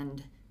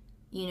 And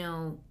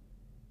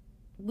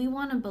we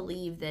want to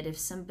believe that if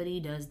somebody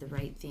does the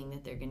right thing,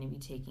 that they're going to be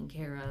taken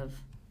care of,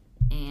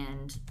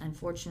 and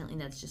unfortunately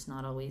that's just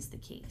not always the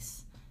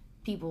case.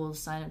 People will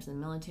sign up to the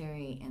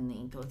military and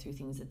they go through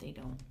things that they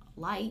don't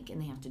like,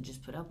 and they have to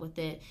just put up with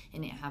it.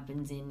 And it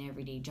happens in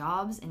everyday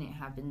jobs, and it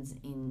happens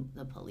in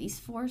the police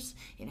force,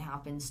 it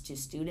happens to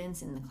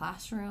students in the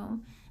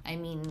classroom. I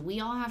mean, we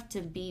all have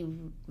to be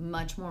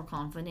much more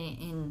confident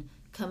in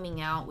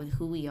coming out with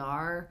who we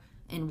are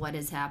and what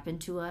has happened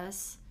to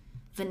us.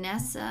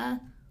 Vanessa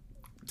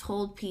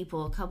told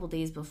people a couple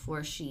days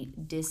before she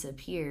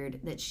disappeared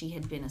that she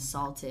had been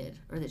assaulted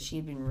or that she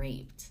had been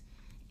raped,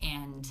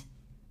 and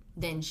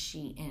then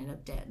she ended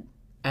up dead.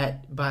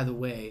 At, by the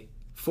way,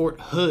 Fort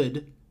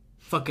Hood,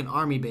 fucking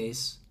army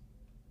base,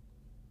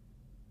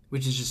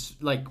 which is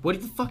just like,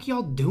 what the fuck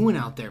y'all doing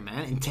out there,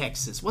 man, in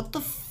Texas? What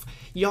the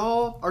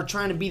y'all are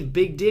trying to be the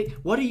big dick?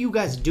 What are you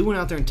guys doing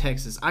out there in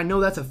Texas? I know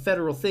that's a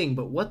federal thing,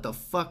 but what the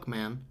fuck,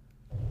 man?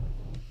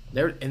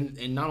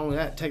 And not only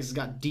that, Texas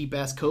got deep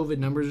ass COVID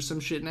numbers or some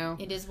shit now.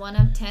 It is one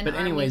of 10 but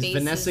anyways, army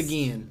bases Vanessa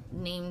Guillen,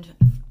 named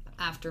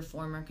after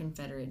former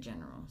Confederate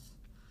generals.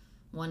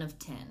 One of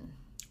 10.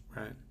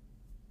 Right.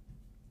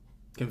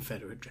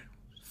 Confederate generals.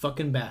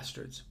 Fucking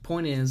bastards.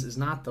 Point is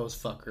not those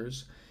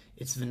fuckers.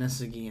 It's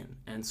Vanessa Guillen.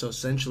 And so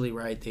essentially,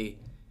 right, they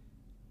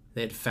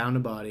had found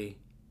a body,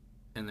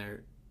 and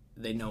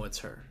they know it's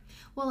her.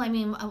 Well, I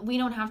mean, we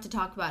don't have to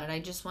talk about it. I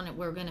just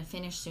we're going to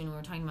finish soon.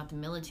 We're talking about the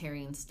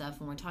military and stuff,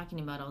 and we're talking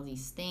about all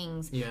these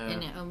things. Yeah.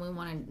 And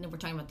we're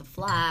talking about the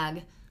flag.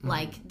 Mm-hmm.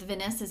 Like,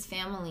 Vanessa's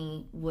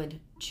family would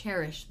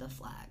cherish the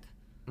flag.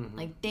 Mm-hmm.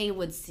 Like, they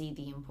would see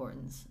the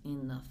importance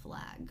in the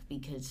flag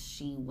because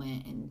she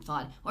went and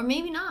fought. Or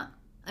maybe not.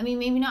 I mean,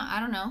 maybe not.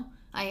 I don't know.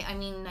 I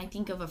mean, I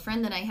think of a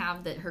friend that I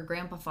have that her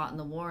grandpa fought in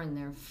the war, and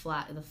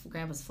the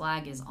grandpa's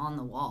flag is on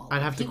the wall.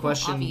 I'd have to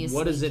question,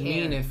 what does it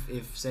mean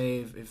if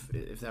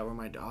that were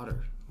my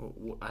daughter?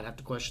 I'd have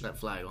to question that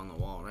flag on the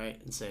wall,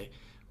 right? And say,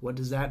 what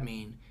does that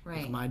mean?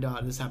 Right. If my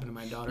daughter, this happened to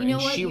my daughter,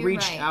 and she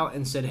reached out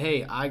and said,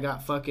 hey, I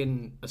got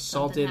fucking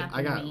assaulted,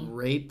 I got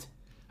raped,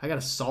 I got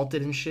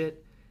assaulted and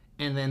shit,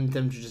 and then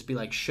them to just be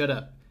like, shut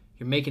up,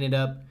 you're making it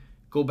up,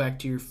 go back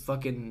to your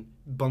fucking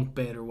bunk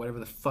bed or whatever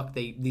the fuck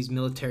these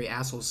military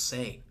assholes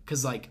say.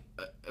 Because, like,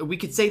 we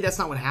could say that's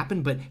not what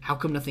happened, but how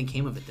come nothing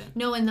came of it then?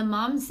 No, and the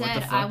mom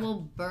said, I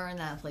will burn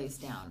that place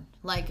down.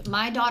 Like,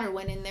 my daughter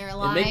went in there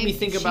alive. It made me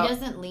think about... She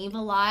doesn't leave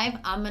alive,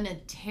 I'm going to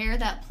tear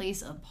that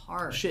place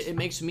apart. Shit,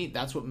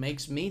 that's what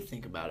makes me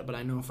think about it. But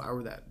I know if I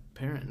were that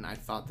parent and I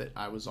thought that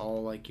I was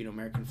all, like, you know,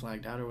 American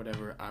flagged out or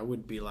whatever, I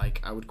would be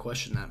like, I would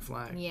question that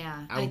flag.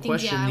 Yeah. I would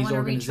question these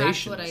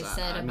organizations. What I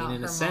said about mean,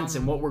 in her a sense,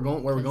 mom, and where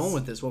we're going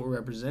with this, what we're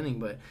representing.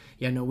 But,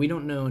 yeah, no, we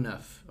don't know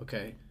enough,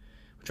 okay?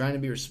 We're trying to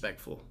be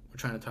respectful. We're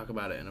trying to talk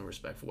about it in a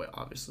respectful way.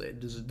 Obviously,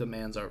 it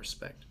demands our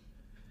respect.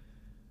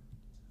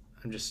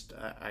 I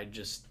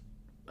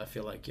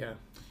feel like, yeah.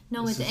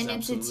 No, it's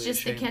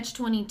just the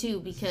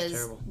catch-22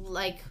 because,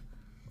 like,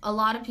 a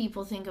lot of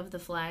people think of the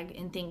flag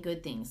and think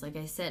good things. Like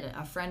I said,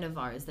 a friend of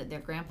ours that their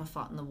grandpa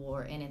fought in the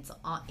war, and it's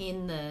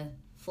in the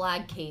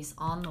flag case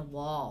on the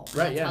wall.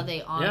 Right, That's how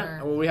they honor.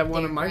 Yeah, well, we have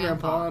one of my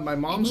grandpa at my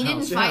mom's house. And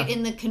he didn't fight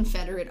in the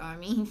Confederate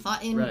Army. He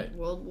fought in right.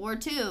 World War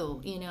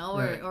II, you know,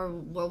 or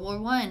World War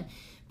I.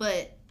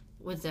 But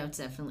that's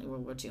definitely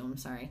World War II. I'm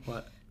sorry.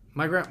 What?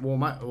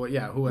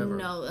 Whoever.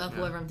 No,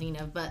 whoever I'm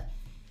thinking of. But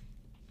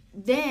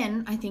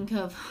then I think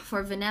of,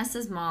 for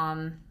Vanessa's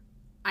mom,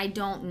 I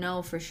don't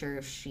know for sure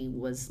if she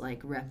was,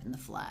 like, repping the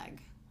flag.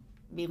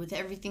 With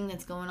everything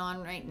that's going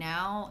on right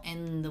now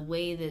and the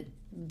way that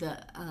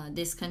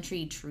this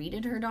country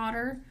treated her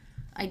daughter,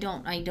 I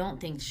don't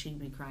think she'd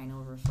be crying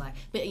over a flag.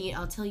 But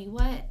I'll tell you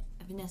what,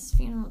 at Vanessa's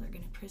funeral, they're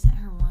going to present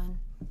her one.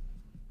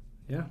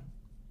 Yeah.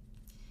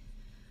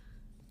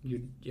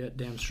 You're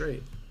damn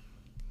straight.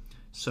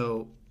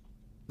 So,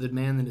 the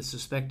man that is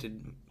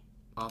suspected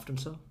offed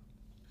himself?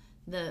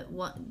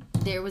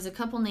 There was a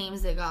couple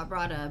names that got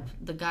brought up.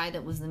 The guy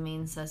that was the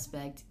main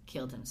suspect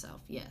killed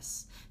himself,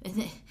 yes.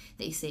 And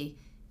they say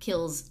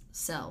kills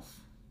self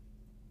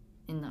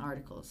in the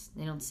articles.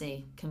 They don't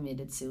say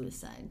committed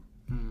suicide.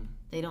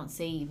 They don't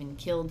say even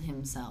killed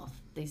himself.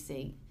 They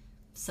say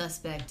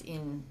suspect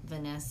in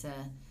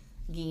Vanessa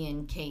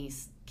Guillen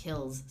case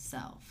kills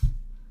self.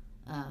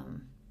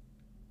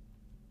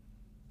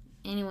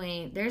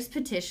 Anyway, there's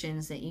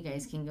petitions that you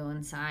guys can go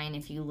and sign.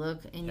 If you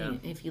look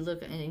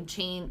and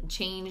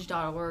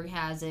change.org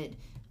has it.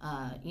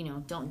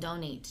 Don't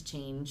donate to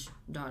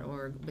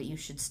change.org, but you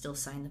should still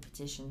sign the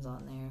petitions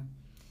on there.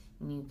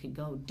 And you could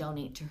go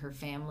donate to her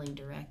family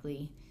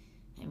directly.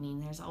 I mean,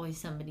 there's always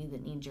somebody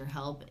that needs your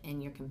help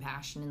and your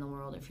compassion in the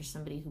world. If you're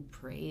somebody who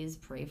prays,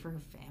 pray for her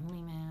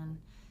family, man.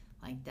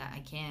 Like that, I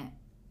can't.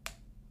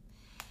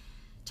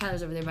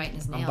 Tyler's over there biting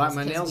his nails. I'm biting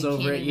my nails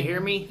over it. You hear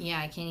me? Yeah,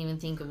 I can't even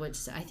think of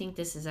which. I think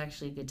this is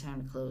actually a good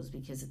time to close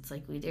because it's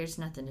like there's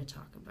nothing to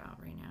talk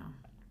about right now.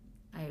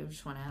 I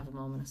just want to have a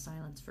moment of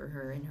silence for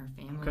her and her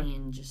family,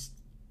 and just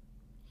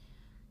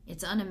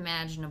it's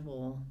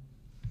unimaginable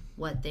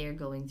what they're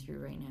going through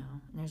right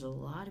now. And there's a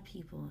lot of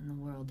people in the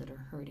world that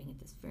are hurting at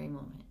this very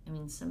moment. I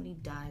mean, somebody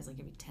dies like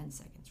every 10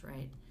 seconds,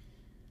 right?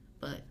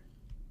 But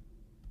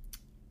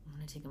I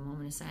want to take a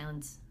moment of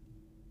silence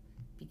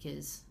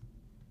because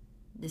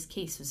this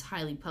case was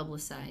highly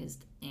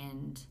publicized,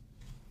 and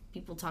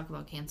people talk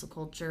about cancel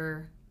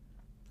culture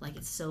like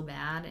it's so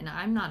bad. And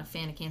I'm not a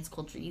fan of cancel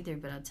culture either,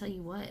 but I'll tell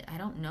you what, I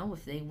don't know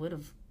if they would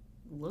have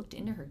looked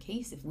into her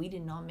case if we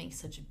did not make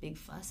such a big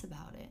fuss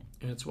about it.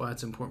 And that's why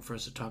it's important for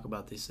us to talk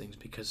about these things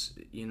because,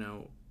 you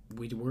know,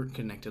 we weren't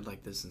connected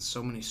like this, and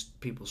so many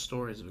people's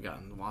stories have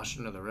gotten washed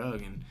under the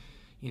rug. And,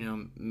 you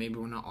know, maybe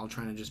we're not all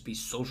trying to just be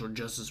social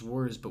justice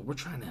warriors, but we're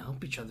trying to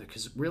help each other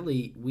because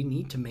really we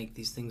need to make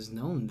these things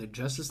known. The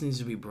justice needs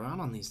to be brought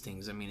on these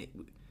things. I mean,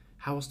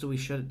 how else do we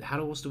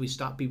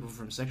stop people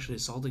from sexually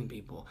assaulting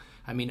people?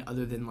 I mean,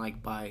 other than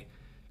like by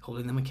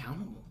holding them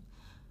accountable.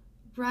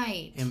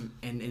 Right. And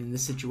in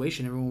this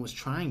situation, everyone was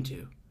trying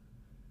to.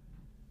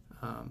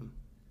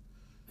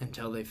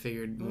 Until they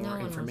figured more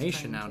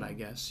information out, I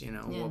guess, you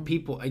know. Yeah.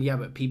 Well,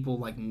 but people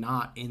like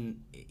not in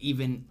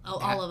even...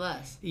 all of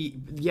us.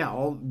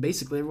 Yeah,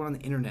 basically everyone on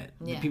the internet.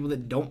 Yeah. The people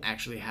that don't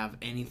actually have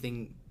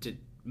anything to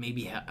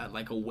maybe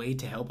like a way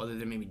to help other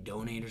than maybe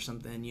donate or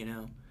something, you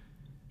know.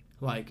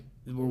 Like,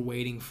 we're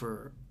waiting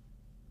for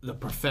the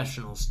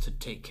professionals to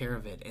take care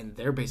of it, and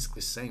they're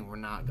basically saying we're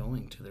not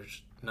going to.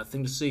 There's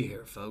nothing to see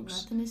here,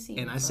 folks. Nothing to see.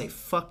 And I say,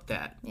 fuck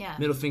that. Yeah.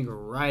 Middle finger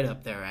right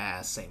up their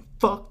ass saying,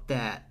 fuck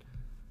that.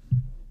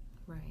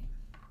 Right.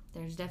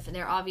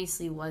 There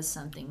obviously was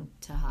something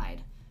to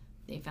hide.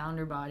 They found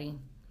her body.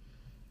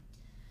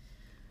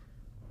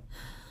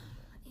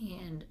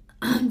 And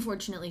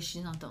unfortunately,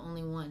 she's not the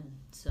only one,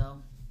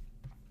 so.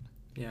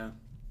 Yeah.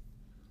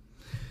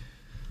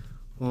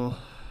 Well,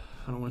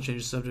 I don't want to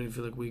change the subject. I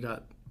feel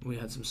like we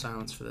had some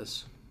silence for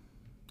this.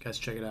 Guys,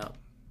 check it out.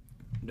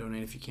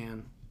 Donate if you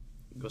can.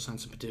 Go sign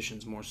some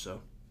petitions more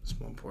so. It's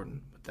more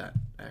important with that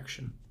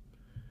action.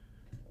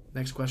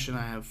 Next question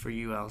I have for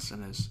you,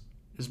 Allison, is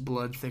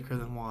blood thicker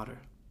than water?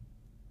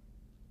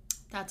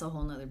 That's a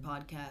whole nother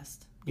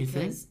podcast. You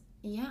think?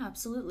 Yeah,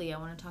 absolutely. I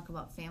want to talk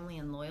about family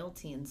and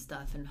loyalty and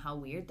stuff and how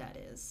weird that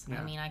is. Yeah.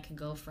 I mean, I could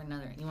go for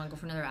another... You want to go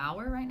for another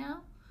hour right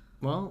now?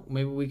 Well,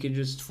 maybe we could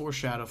just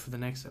foreshadow for the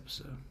next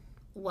episode.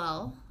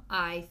 Well,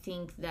 I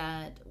think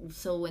that,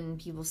 so when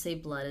people say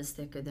blood is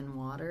thicker than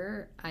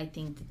water, I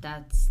think that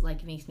that's,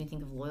 like, it makes me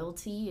think of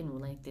loyalty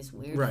and, like, this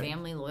weird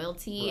family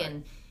loyalty. Right.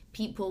 And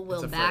people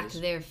will back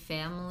their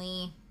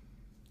family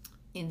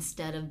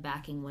instead of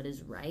backing what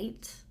is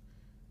right.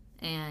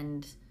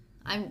 And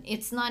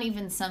it's not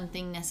even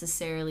something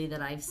necessarily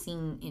that I've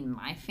seen in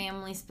my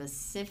family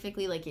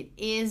specifically. Like, it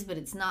is, but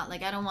it's not.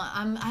 Like, I don't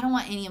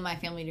want any of my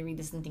family to read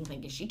this and think,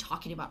 like, is she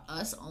talking about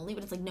us only?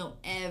 But it's like, no,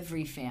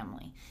 every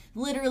family,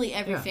 literally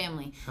every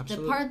family.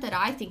 Absolutely. The part that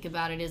I think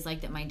about it is,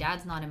 like, that my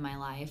dad's not in my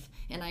life,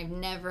 and I've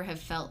never have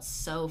felt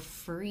so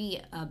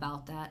free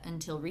about that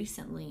until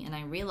recently. And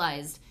I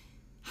realized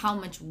how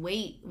much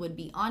weight would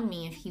be on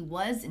me if he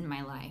was in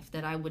my life,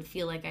 that I would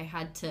feel like I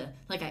had to,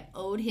 like, I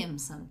owed him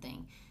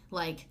something.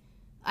 Like,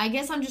 I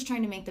guess I'm just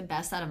trying to make the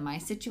best out of my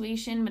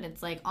situation, but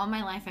it's like all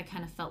my life I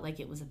kind of felt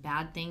like it was a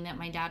bad thing that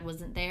my dad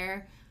wasn't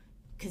there,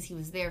 because he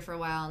was there for a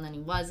while and then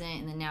he wasn't,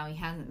 and then now he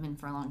hasn't been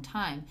for a long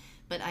time.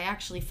 But I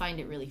actually find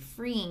it really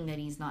freeing that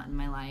he's not in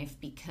my life,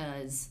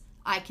 because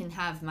I can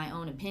have my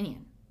own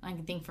opinion. I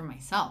can think for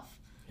myself.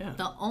 Yeah.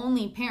 The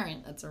only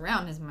parent that's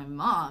around is my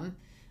mom.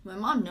 My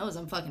mom knows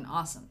I'm fucking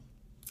awesome.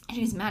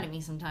 She's mad at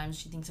me sometimes.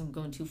 She thinks I'm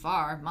going too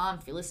far. Mom,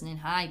 if you're listening,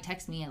 hi,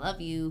 text me, I love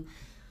you.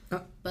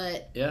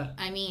 But, yeah.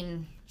 I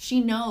mean, she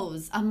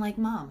knows. I'm like,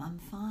 Mom, I'm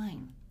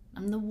fine.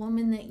 I'm the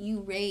woman that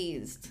you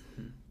raised.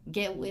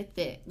 Get with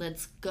it.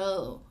 Let's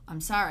go.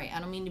 I'm sorry. I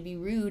don't mean to be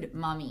rude,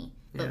 Mommy.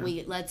 But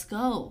let's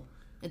go.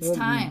 It's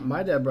time.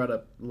 My dad brought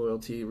up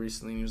loyalty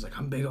recently, and he was like,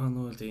 I'm big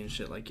on loyalty and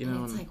shit. Like, you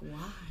know. And it's like,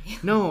 why?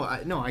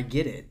 No, I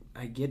get it.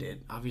 I get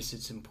it. Obviously,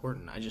 it's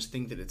important. I just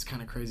think that it's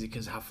kind of crazy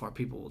because how far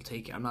people will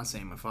take it. I'm not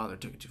saying my father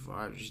took it too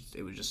far.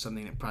 It was just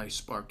something that probably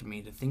sparked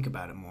me to think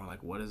about it more.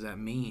 Like, what does that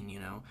mean,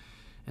 you know?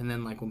 And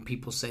then, like, when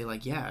people say,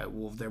 like, yeah,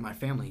 well, they're my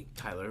family,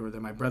 Tyler, or they're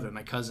my brother,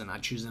 my cousin, I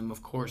choose them,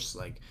 of course,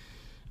 like,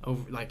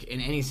 over, like,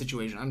 in any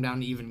situation. I'm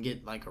down to even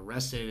get, like,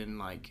 arrested and,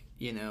 like,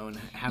 you know, and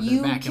have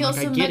their back. You kill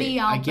somebody,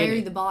 I'll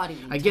bury the body.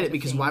 I get it,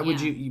 because why would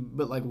you,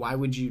 but, like, why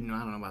would you, no, I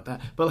don't know about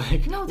that, but,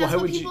 like, no, that's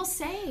what people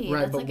say.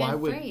 Right, that's but why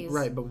would,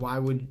 right, but why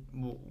would,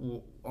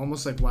 well,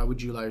 almost like, why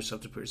would you allow yourself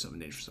to put yourself in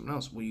danger for someone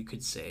else? Well, you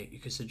could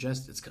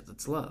suggest it's because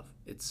it's love.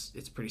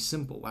 It's pretty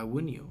simple. Why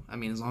wouldn't you? I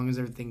mean, as long as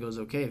everything goes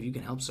okay, if you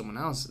can help someone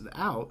else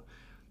out,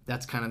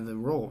 that's kind of the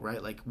role,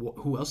 right? Like,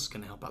 who else is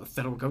going to help out? The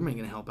federal government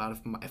is going to help out.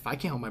 If I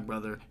can't help my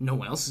brother, no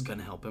one else is going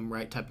to help him,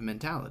 right? Type of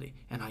mentality.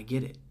 And I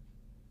get it,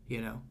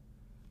 you know?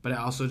 But I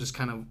also just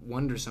kind of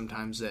wonder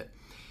sometimes that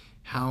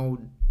how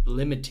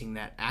limiting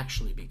that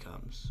actually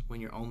becomes when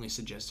you're only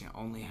suggesting I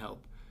only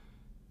help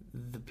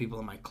the people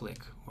in my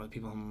clique or the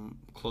people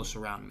close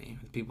around me.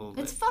 The people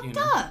it's fucked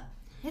up.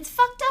 It's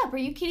fucked up. Are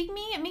you kidding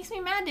me? It makes me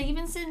mad to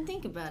even sit and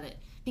think about it.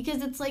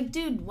 Because it's like,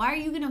 dude, why are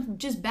you going to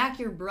just back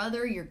your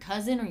brother, your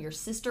cousin, or your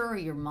sister, or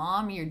your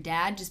mom, or your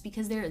dad just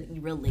because they're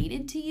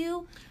related to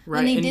you? Right,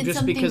 when they and did just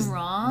something because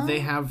wrong? They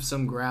have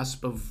some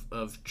grasp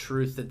of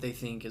truth that they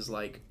think is,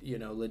 like, you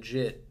know,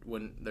 legit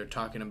when they're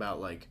talking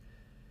about, like,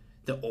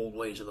 the old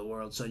ways of the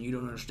world. So you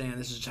don't understand.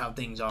 This is how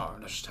things are.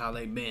 That's just how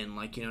they've been.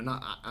 Like, you know,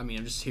 I mean,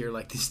 I'm just hear,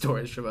 like, these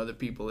stories from other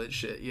people and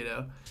shit, you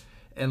know?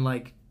 And,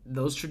 like,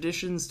 those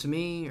traditions, to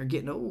me, are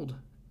getting old.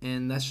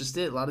 And that's just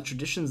it. A lot of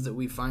traditions that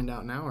we find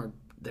out now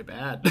they're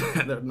bad.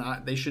 They're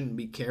not. They shouldn't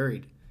be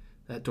carried.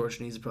 That torch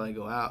needs to probably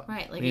go out.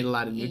 Right. Like, we need a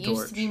lot of new torch. It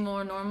used to be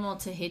more normal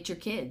to hit your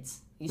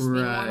kids. It used to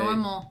be more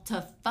normal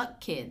to fuck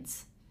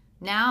kids.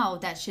 Now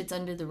that shit's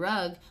under the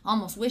rug.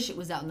 Almost wish it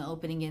was out in the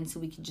open again so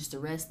we could just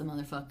arrest the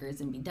motherfuckers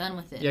and be done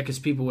with it. Yeah, because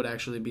people would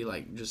actually be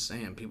like, just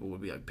saying, people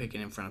would be like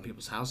picking in front of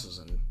people's houses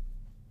and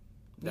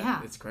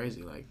it's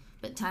crazy. Like,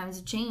 but times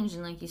have changed,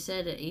 and like you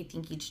said, I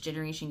think each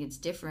generation gets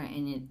different.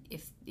 And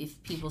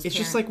if people's it's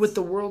just like with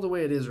the world the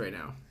way it is right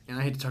now. And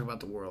I hate to talk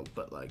about the world,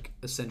 but like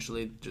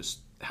essentially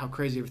just how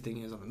crazy everything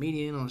is on the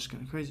media and all this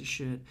kind of crazy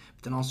shit.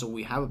 But then also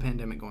we have a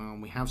pandemic going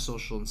on. We have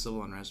social and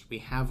civil unrest. We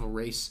have a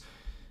race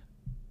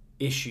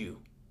issue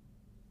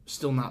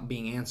still not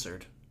being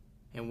answered,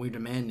 and we're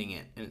demanding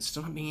it, and it's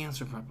still not being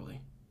answered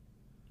properly.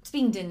 It's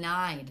being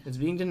denied. It's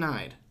being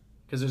denied.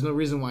 Because there's no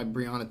reason why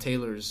Breonna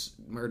Taylor's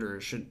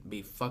murderer shouldn't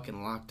be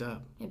fucking locked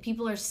up. And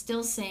people are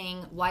still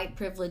saying white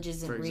privilege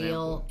isn't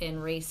real and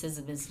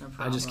racism isn't a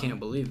problem. I just can't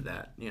believe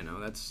that. You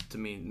know, that's, to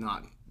me,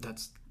 not...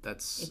 That's...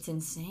 It's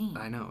insane.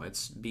 I know.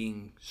 It's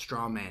being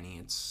straw-manny.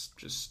 It's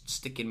just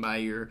sticking by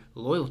your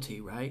loyalty,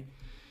 right?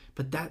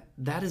 But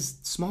that is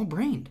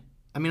small-brained.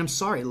 I mean, I'm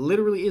sorry. It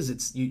literally is.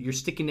 It's you're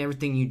sticking to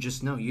everything you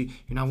just know. You're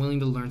not willing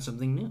to learn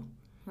something new.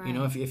 Right. You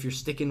know, if you're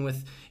sticking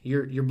with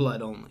your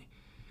blood only.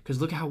 Because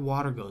look at how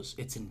water goes.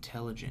 It's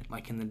intelligent.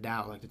 Like in the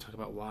Tao, like they talk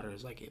about water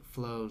is like it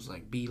flows,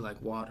 like be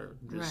like water.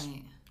 Just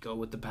go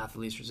with the path of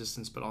least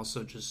resistance, but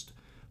also just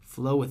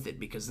flow with it.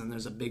 Because then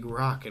there's a big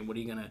rock, and what are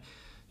you gonna?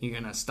 You're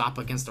gonna stop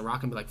against the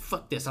rock and be like,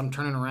 "Fuck this! I'm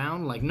turning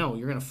around." Like no,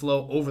 you're gonna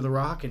flow over the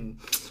rock and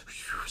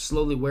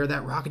slowly wear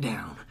that rock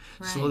down.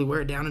 Right. Slowly wear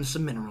it down into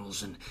some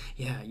minerals, and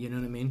yeah, you know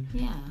what I mean.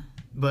 Yeah.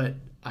 But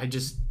I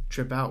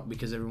trip out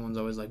because everyone's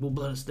always like, well,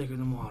 blood is thicker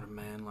than water,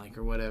 man, like,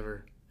 or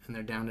whatever. And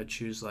they're down to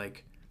choose,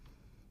 like,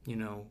 you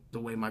know, the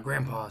way my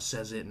grandpa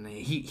says it, and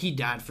he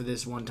died for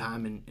this one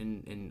time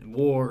in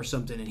war or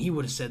something, and he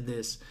would have said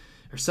this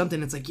or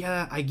something. It's like,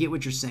 yeah, I get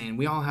what you're saying.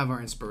 We all have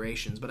our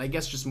inspirations, but I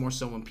guess just more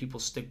so when people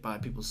stick by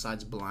people's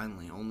sides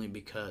blindly only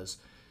because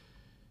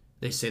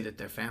they say that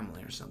they're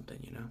family or something,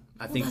 you know.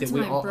 I think that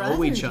we all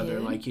owe each other,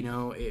 like, you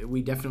know,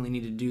 we definitely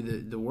need to do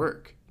the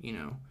work, you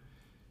know.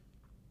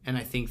 And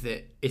I think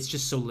that it's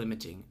just so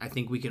limiting. I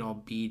think we could all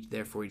be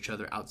there for each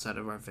other outside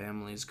of our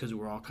families because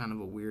we're all kind of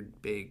a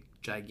weird, big,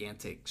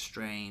 gigantic,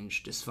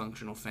 strange,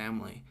 dysfunctional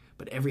family.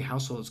 But every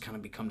household has kind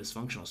of become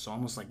dysfunctional. So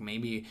almost like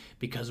maybe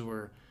because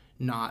we're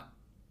not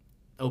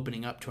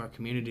opening up to our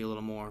community a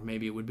little more,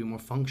 maybe it would be more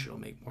functional,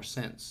 make more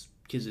sense.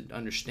 Kids that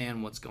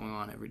understand what's going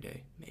on every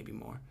day, maybe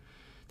more.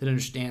 That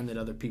understand that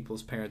other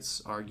people's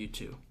parents argue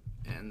too,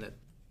 and that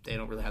they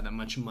don't really have that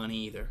much money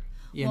either.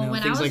 You know,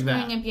 when things I was like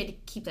growing that. up, you had to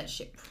keep that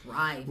shit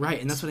private. Right,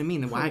 and that's what I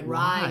mean. Why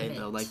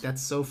though? Like,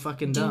 that's so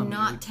fucking dumb. Do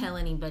not tell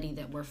anybody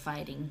that we're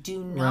fighting.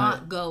 Do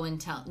not go and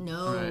tell.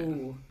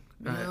 No.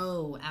 Right.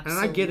 No,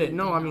 absolutely. And I get it.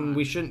 No, I mean,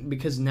 we shouldn't,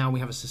 because now we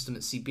have a system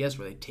at CPS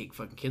where they take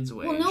fucking kids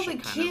away. Well, no, and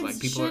but kind kids of, like,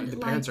 people should, the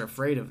parents are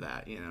afraid of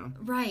that, you know?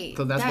 Right.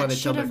 So that's why they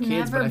tell their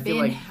kids, but I feel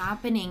like... That should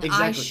have never been happening.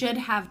 Exactly. I should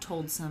have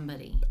told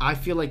somebody. I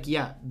feel like,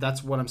 yeah,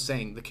 that's what I'm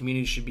saying. The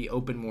community should be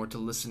open more to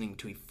listening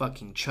to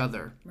fucking each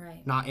other.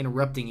 Right. Not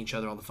interrupting each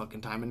other all the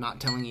fucking time and not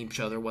telling each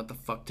other what the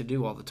fuck to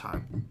do all the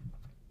time.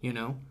 You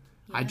know?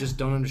 Yeah. I just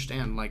don't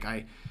understand. Like,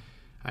 I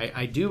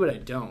do, but I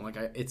don't. Like,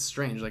 it's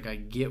strange. Like, I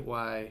get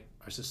why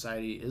our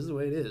society is the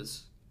way it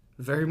is.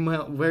 Very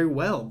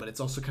well, but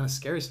it's also kind of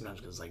scary sometimes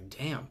because it's like,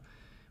 damn,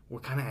 we're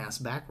kind of ass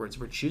backwards.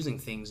 We're choosing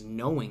things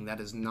knowing that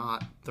is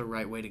not the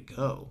right way to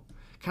go.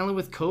 Kind of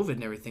like with COVID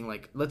and everything,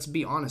 like, let's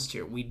be honest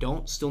here. We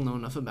don't still know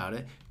enough about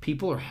it.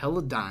 People are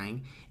hella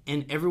dying,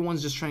 and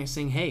everyone's just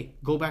saying, hey,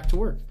 go back to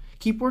work.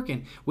 Keep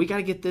working. We got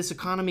to get this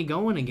economy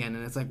going again.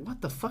 And it's like,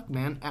 what the fuck,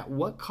 man? At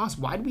what cost?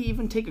 Why do we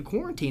even take a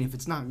quarantine if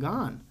it's not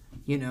gone?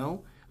 You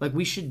know? Like,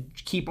 we should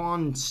keep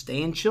on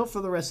staying chill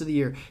for the rest of the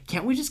year.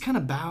 Can't we just kind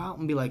of bow out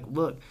and be like,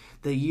 look,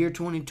 the year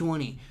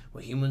 2020,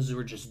 well, humans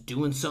were just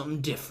doing something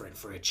different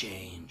for a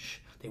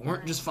change. They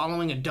weren't just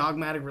following a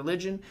dogmatic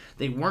religion.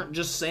 They weren't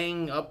just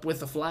saying up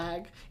with a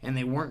flag. And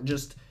they weren't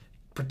just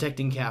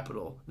protecting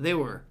capital. They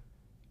were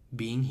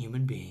being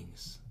human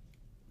beings.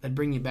 That'd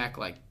bring you back,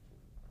 like,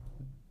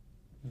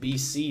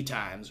 BC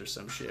times or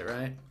some shit,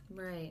 right?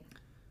 Right.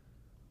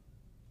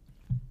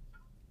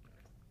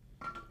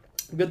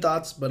 Good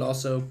thoughts, but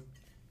also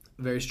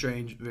very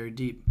strange, very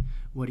deep.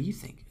 What do you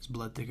think? Is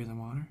blood thicker than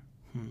water?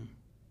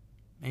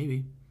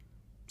 Maybe.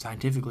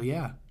 Scientifically,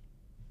 yeah.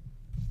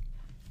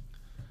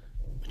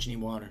 But you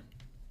need water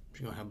if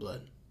you're going to have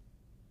blood.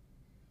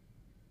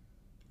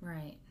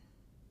 Right.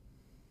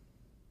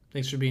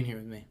 Thanks for being here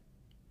with me.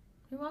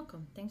 You're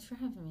welcome. Thanks for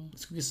having me.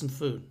 Let's go get some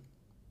food.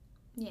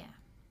 Yeah.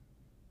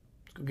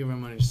 Let's go give our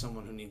money to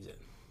someone who needs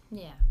it.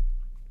 Yeah.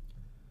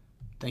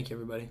 Thank you,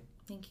 everybody.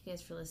 Thank you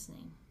guys for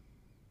listening.